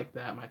 stuff like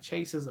that. My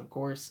chases, of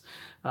course.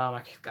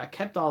 I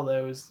kept all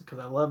those because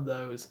I love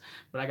those,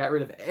 but I got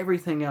rid of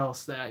everything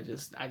else that I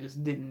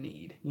just didn't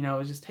need. You know, it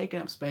was just taking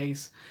up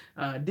space.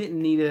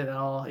 Didn't need it at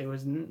all. It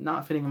was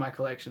not fitting in my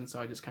collection, so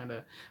I just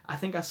I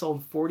think I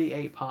sold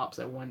 48 pops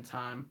at one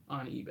time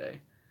on eBay.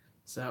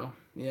 So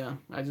yeah,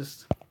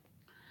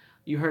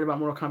 you heard about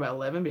Mortal Kombat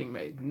 11 being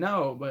made?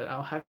 No, but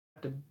I'll have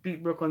to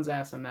beat Brooklyn's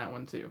ass on that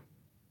one too.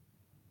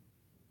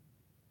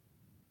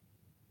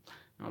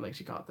 I don't think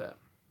she caught that.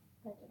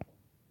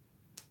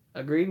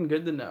 Agreed and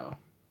good to know.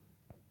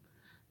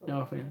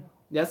 No,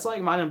 that's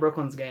like mine and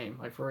Brooklyn's game,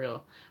 like for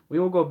real. We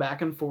will go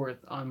back and forth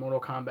on Mortal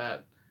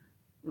Kombat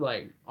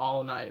like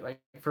all night, like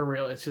for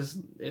real. It's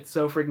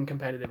so freaking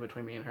competitive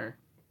between me and her.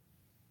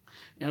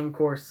 And of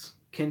course,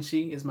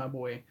 Kenshi is my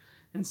boy,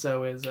 and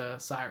so is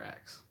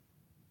Cyrax.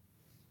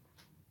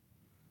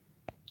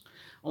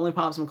 Only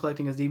pops I'm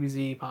collecting is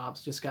DBZ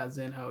pops. Just got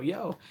Zenho.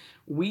 Yo,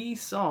 we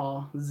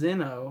saw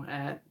Zeno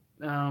at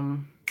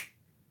um,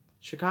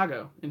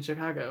 Chicago in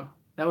Chicago.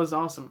 That was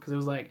awesome because it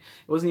was like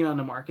it wasn't even on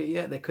the market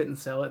yet. They couldn't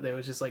sell it. They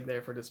was just like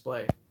there for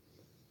display.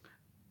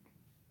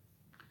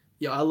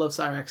 Yo, I love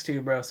Cyrax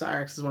too, bro.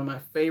 Cyrax is one of my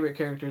favorite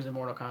characters in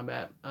Mortal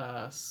Kombat.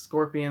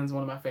 Scorpion's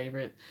one of my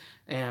favorite,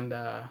 and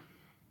of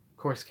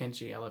course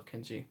Kenshi. I love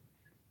Kenshi.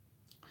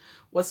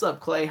 What's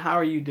up, Clay? How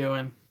are you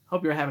doing?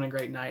 Hope you're having a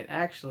great night.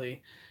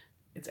 Actually,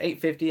 it's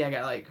 8:50. I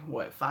got like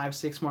what 5,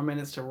 6 more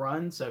minutes to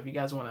run. So if you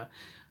guys want to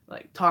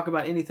like talk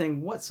about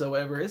anything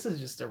whatsoever, this is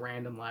just a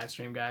random live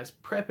stream, guys.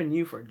 Prepping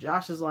you for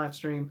Josh's live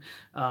stream.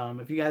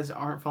 If you guys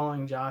aren't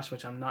following Josh,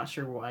 which I'm not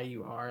sure why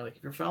you are, like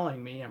if you're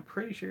following me, I'm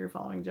pretty sure you're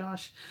following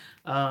Josh.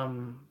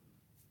 Um,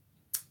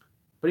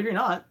 but if you're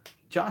not,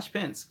 Josh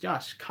Pence,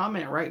 Josh,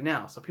 comment right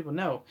now so people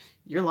know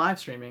you're live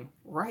streaming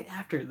right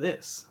after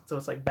this. So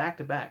it's like back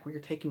to back. We are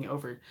taking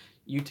over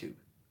YouTube.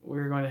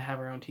 We're going to have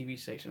our own TV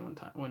station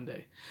one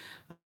day.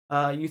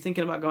 You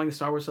thinking about going to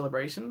Star Wars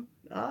Celebration?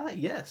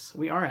 Yes,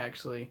 we are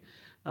actually.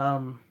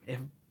 If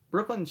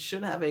Brooklyn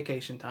should have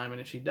vacation time, and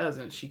if she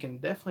doesn't, she can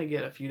definitely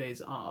get a few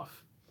days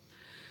off.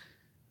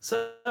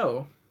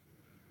 So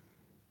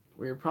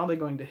we're probably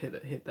going to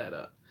hit that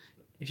up.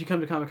 If you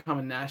come to Comic Con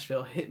in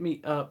Nashville, hit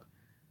me up.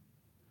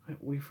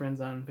 We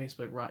friends on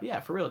Facebook, right? Yeah,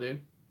 for real, dude.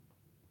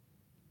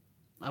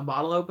 A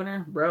bottle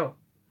opener, bro.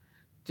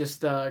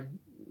 Just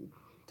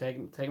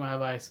take my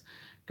advice.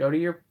 Go to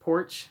your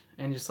porch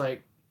and just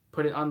like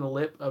put it on the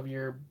lip of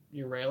your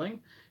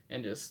railing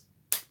and just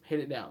hit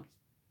it down.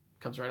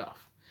 Comes right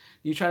off.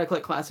 You try to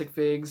collect classic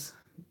figs,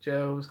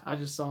 Joe's. I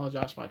just saw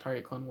Josh by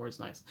Target Clone Wars.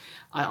 Nice.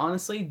 I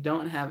honestly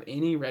don't have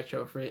any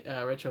retro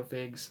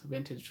figs,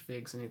 vintage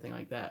figs, anything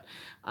like that.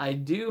 I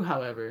do,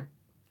 however.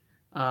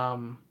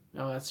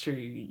 Oh, that's true.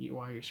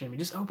 While you're streaming,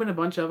 just open a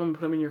bunch of them, and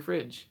put them in your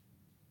fridge,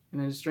 and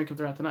then just drink them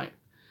throughout the night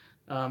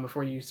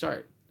before you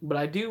start. But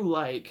I do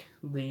like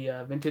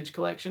the vintage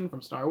collection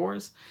from Star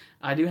Wars.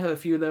 I do have a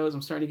few of those.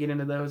 I'm starting to get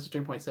into those,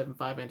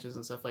 3.75 inches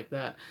and stuff like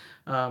that.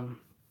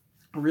 Um,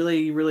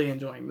 really, really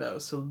enjoying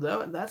those. So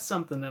that's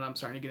something that I'm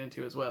starting to get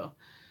into as well.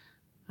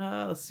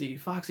 Let's see.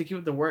 Foxy, keep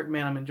up the work,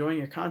 man. I'm enjoying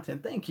your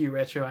content. Thank you,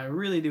 Retro. I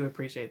really do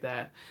appreciate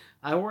that.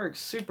 I work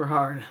super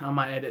hard on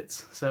my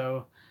edits.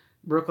 So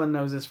Brooklyn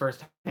knows this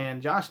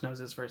firsthand. Josh knows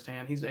this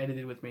firsthand. He's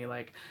edited with me.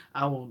 Like,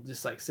 I will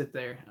just like sit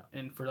there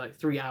and for like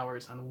 3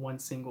 hours on one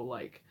single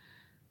like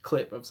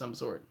clip of some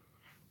sort.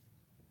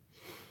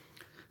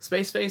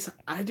 Space Face,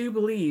 I do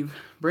believe,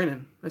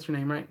 Brennan, that's your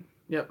name, right?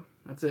 Yep,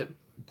 that's it.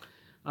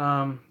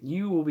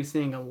 You will be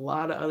seeing a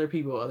lot of other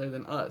people other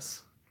than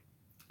us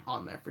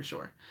on there for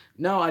sure.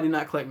 No, I do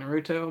not collect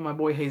Naruto. My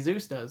boy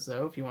Jesus does,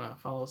 though, if you want to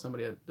follow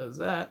somebody that does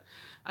that.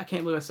 I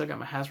can't believe I still got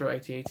my Hasbro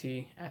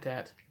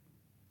AT-AT.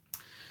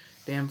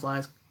 Damn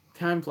flies.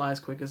 Time flies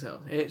quick as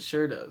hell. It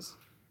sure does.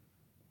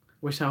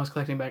 Wish I was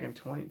collecting back in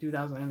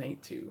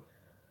 2008 too.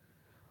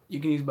 You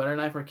can use butter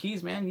knife or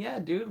keys, man. Yeah,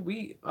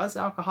 dude. Us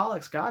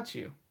alcoholics got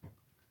you.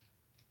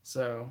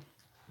 So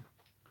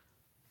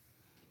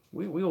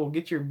we will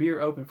get your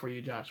beer open for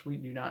you, Josh. We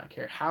do not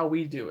care how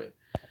we do it.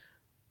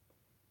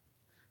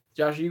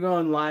 Josh, are you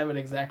going live at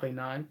exactly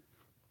 9?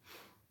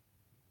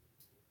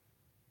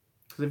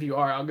 Because if you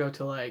are, I'll go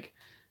to like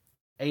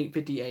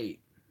 8:58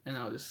 and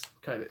I'll just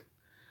cut it.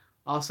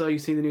 Also, you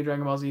see the new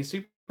Dragon Ball Z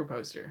Super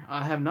poster?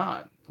 I have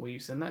not. Will you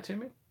send that to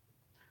me?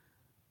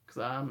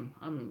 Because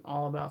I'm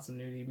all about some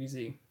new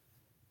DBZ.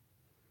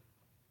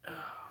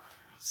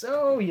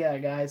 So yeah,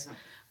 guys,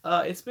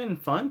 it's been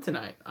fun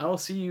tonight. I will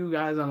see you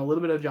guys on a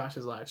little bit of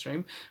Josh's live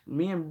stream.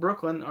 Me and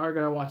Brooklyn are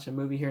gonna watch a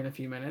movie here in a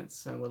few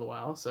minutes, in a little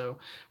while. So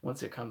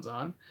once it comes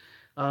on,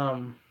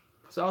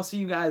 so I'll see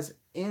you guys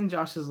in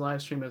Josh's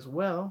live stream as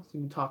well. You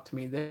can talk to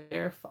me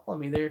there, follow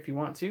me there if you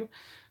want to.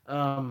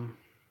 Um,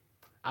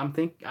 I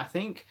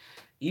think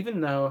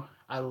even though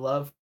I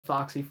love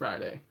Foxy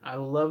Friday, I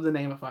love the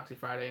name of Foxy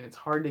Friday, and it's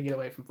hard to get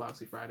away from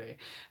Foxy Friday.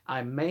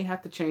 I may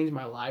have to change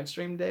my live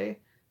stream day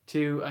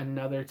to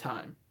another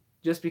time,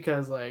 just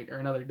because or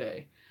another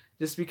day,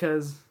 just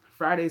because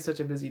Friday is such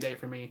a busy day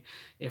for me.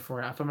 If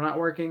I'm not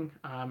working,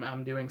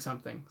 I'm doing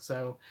something.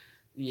 So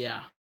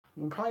yeah,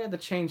 we'll probably have to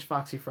change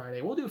Foxy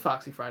Friday. We'll do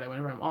Foxy Friday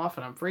whenever I'm off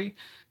and I'm free,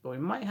 but we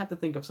might have to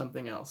think of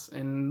something else,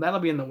 and that'll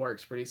be in the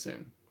works pretty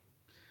soon.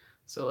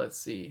 So let's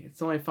see.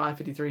 It's only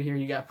 5:53 here.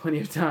 You got plenty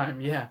of time.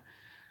 Yeah,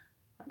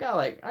 I got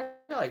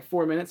like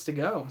 4 minutes to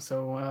go.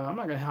 So I'm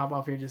not gonna hop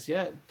off here just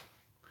yet.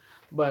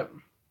 But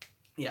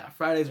yeah,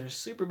 Fridays are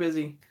super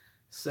busy.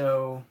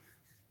 So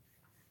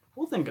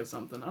we'll think of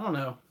something. I don't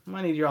know. I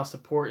might need your all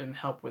support and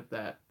help with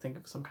that. Think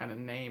of some kind of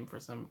name for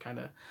some kind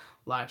of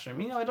live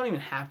stream. I don't even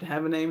have to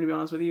have a name, to be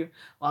honest with you.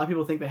 A lot of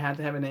people think they have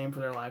to have a name for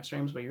their live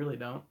streams, but you really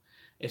don't.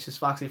 It's just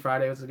Foxy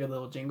Friday was a good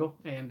little jingle,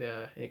 and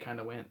it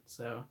kind of went.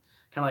 So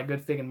kind of like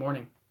Good Fig and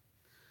Morning.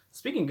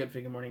 Speaking of Good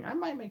Figure Morning, I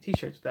might make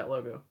t-shirts with that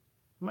logo.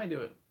 I might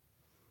do it.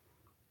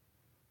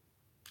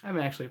 I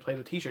haven't actually played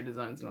with t-shirt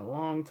designs in a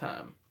long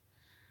time.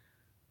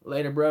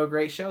 Later, bro.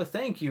 Great show.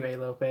 Thank you, A.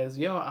 Lopez.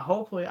 Yo,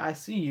 hopefully I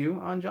see you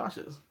on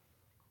Josh's.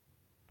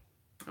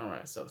 All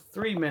right, so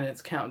 3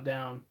 minutes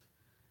countdown.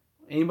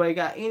 Anybody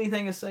got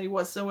anything to say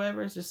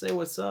whatsoever? Just say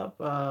what's up.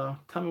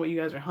 Tell me what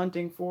you guys are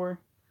hunting for.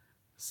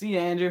 See you,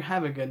 Andrew.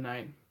 Have a good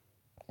night.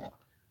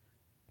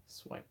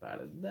 Swipe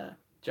out of that.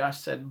 Josh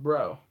said,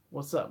 bro.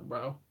 What's up,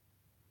 bro?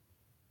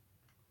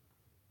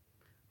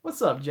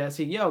 What's up,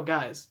 Jesse? Yo,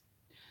 guys.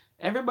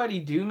 Everybody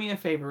do me a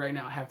favor right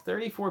now. I have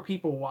 34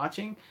 people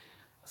watching.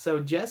 So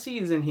Jesse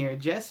is in here.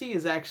 Jesse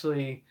is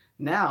actually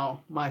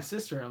now my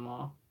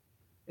sister-in-law.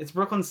 It's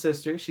Brooklyn's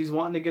sister. She's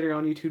wanting to get her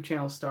own YouTube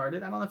channel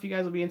started. I don't know if you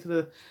guys will be into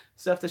the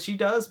stuff that she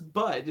does,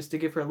 but just to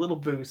give her a little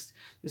boost,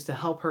 just to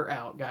help her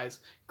out, guys,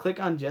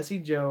 click on Jessie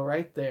Joe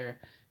right there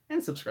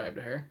and subscribe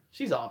to her.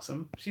 She's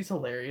awesome. She's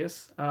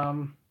hilarious.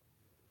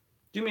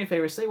 Do me a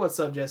favor, say what's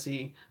up,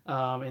 Jesse,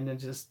 and then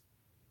just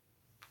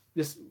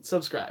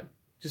subscribe.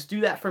 Just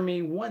do that for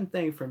me. One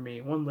thing for me.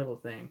 One little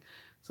thing.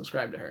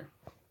 Subscribe to her.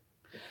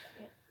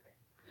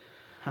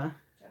 Huh?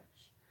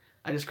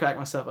 I just cracked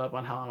myself up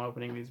on how I'm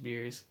opening these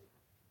beers.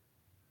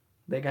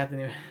 They got the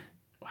new.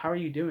 How are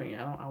you doing?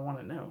 I want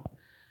to know.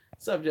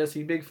 What's up,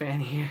 Jesse? Big fan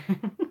here.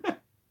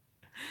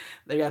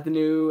 They got the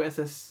new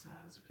SS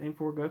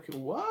for Goku.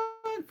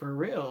 What? For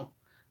real?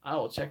 I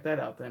will check that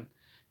out then.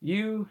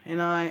 You and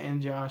I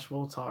and Josh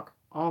will talk.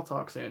 I'll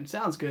talk soon.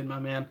 Sounds good, my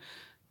man.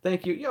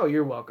 Thank you. Yo,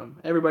 you're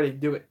welcome. Everybody,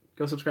 do it.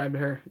 Go subscribe to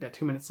her. We got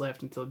 2 minutes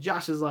left until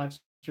Josh's live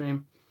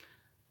stream.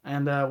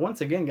 And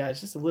once again,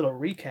 guys, just a little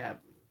recap.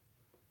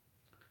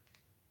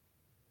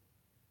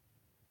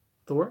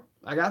 Thor.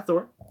 I got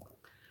Thor.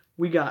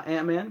 We got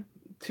Ant-Man.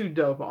 Two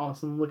dope,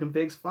 awesome looking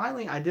figs.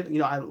 Finally, I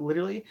did, I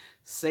literally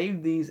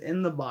saved these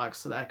in the box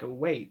so that I could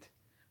wait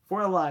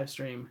for a live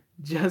stream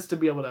just to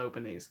be able to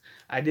open these.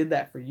 I did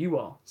that for you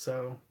all.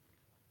 So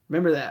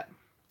remember that.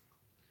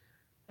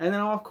 And then,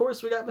 of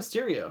course, we got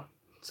Mysterio.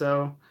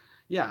 So,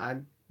 yeah,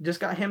 I just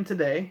got him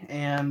today,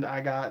 and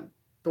I got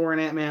Thor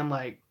and Ant-Man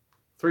like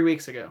 3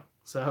 weeks ago.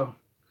 So,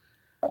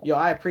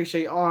 I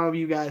appreciate all of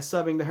you guys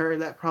subbing to her.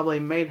 That probably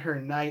made her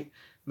night,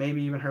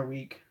 maybe even her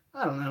week.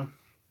 I don't know.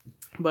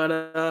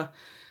 But,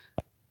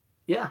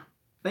 yeah.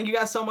 Thank you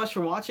guys so much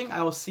for watching.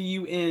 I will see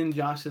you in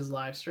Josh's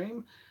live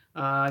stream.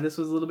 This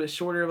was a little bit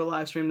shorter of a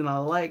live stream than I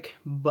like,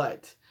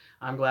 but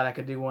I'm glad I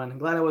could do one. I'm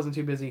glad I wasn't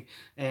too busy,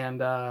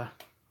 and I'm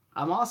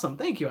awesome.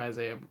 Thank you,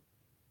 Isaiah.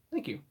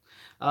 Thank you.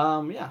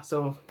 Yeah,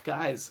 so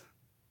guys,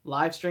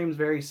 live streams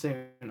very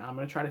soon. I'm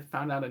going to try to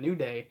find out a new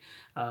day.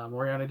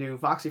 We're going to do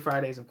Foxy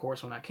Fridays, of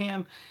course, when I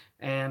can,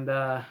 and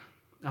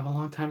I'm a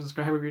long-time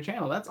subscriber of your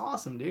channel. That's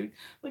awesome, dude.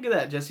 Look at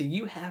that, Jesse.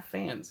 You have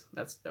fans.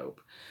 That's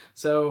dope.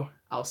 So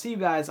I'll see you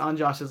guys on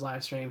Josh's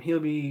live stream. He'll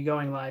be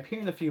going live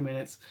here in a few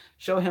minutes.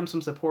 Show him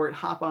some support.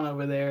 Hop on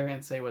over there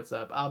and say what's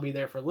up. I'll be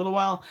there for a little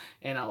while,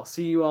 and I'll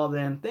see you all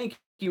then. Thank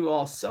you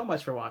all so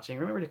much for watching.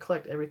 Remember to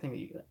collect everything that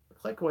you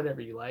click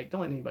whatever you like. Don't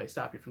let anybody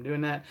stop you from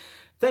doing that.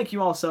 Thank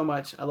you all so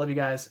much. I love you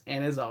guys,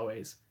 and as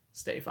always,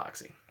 stay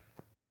foxy.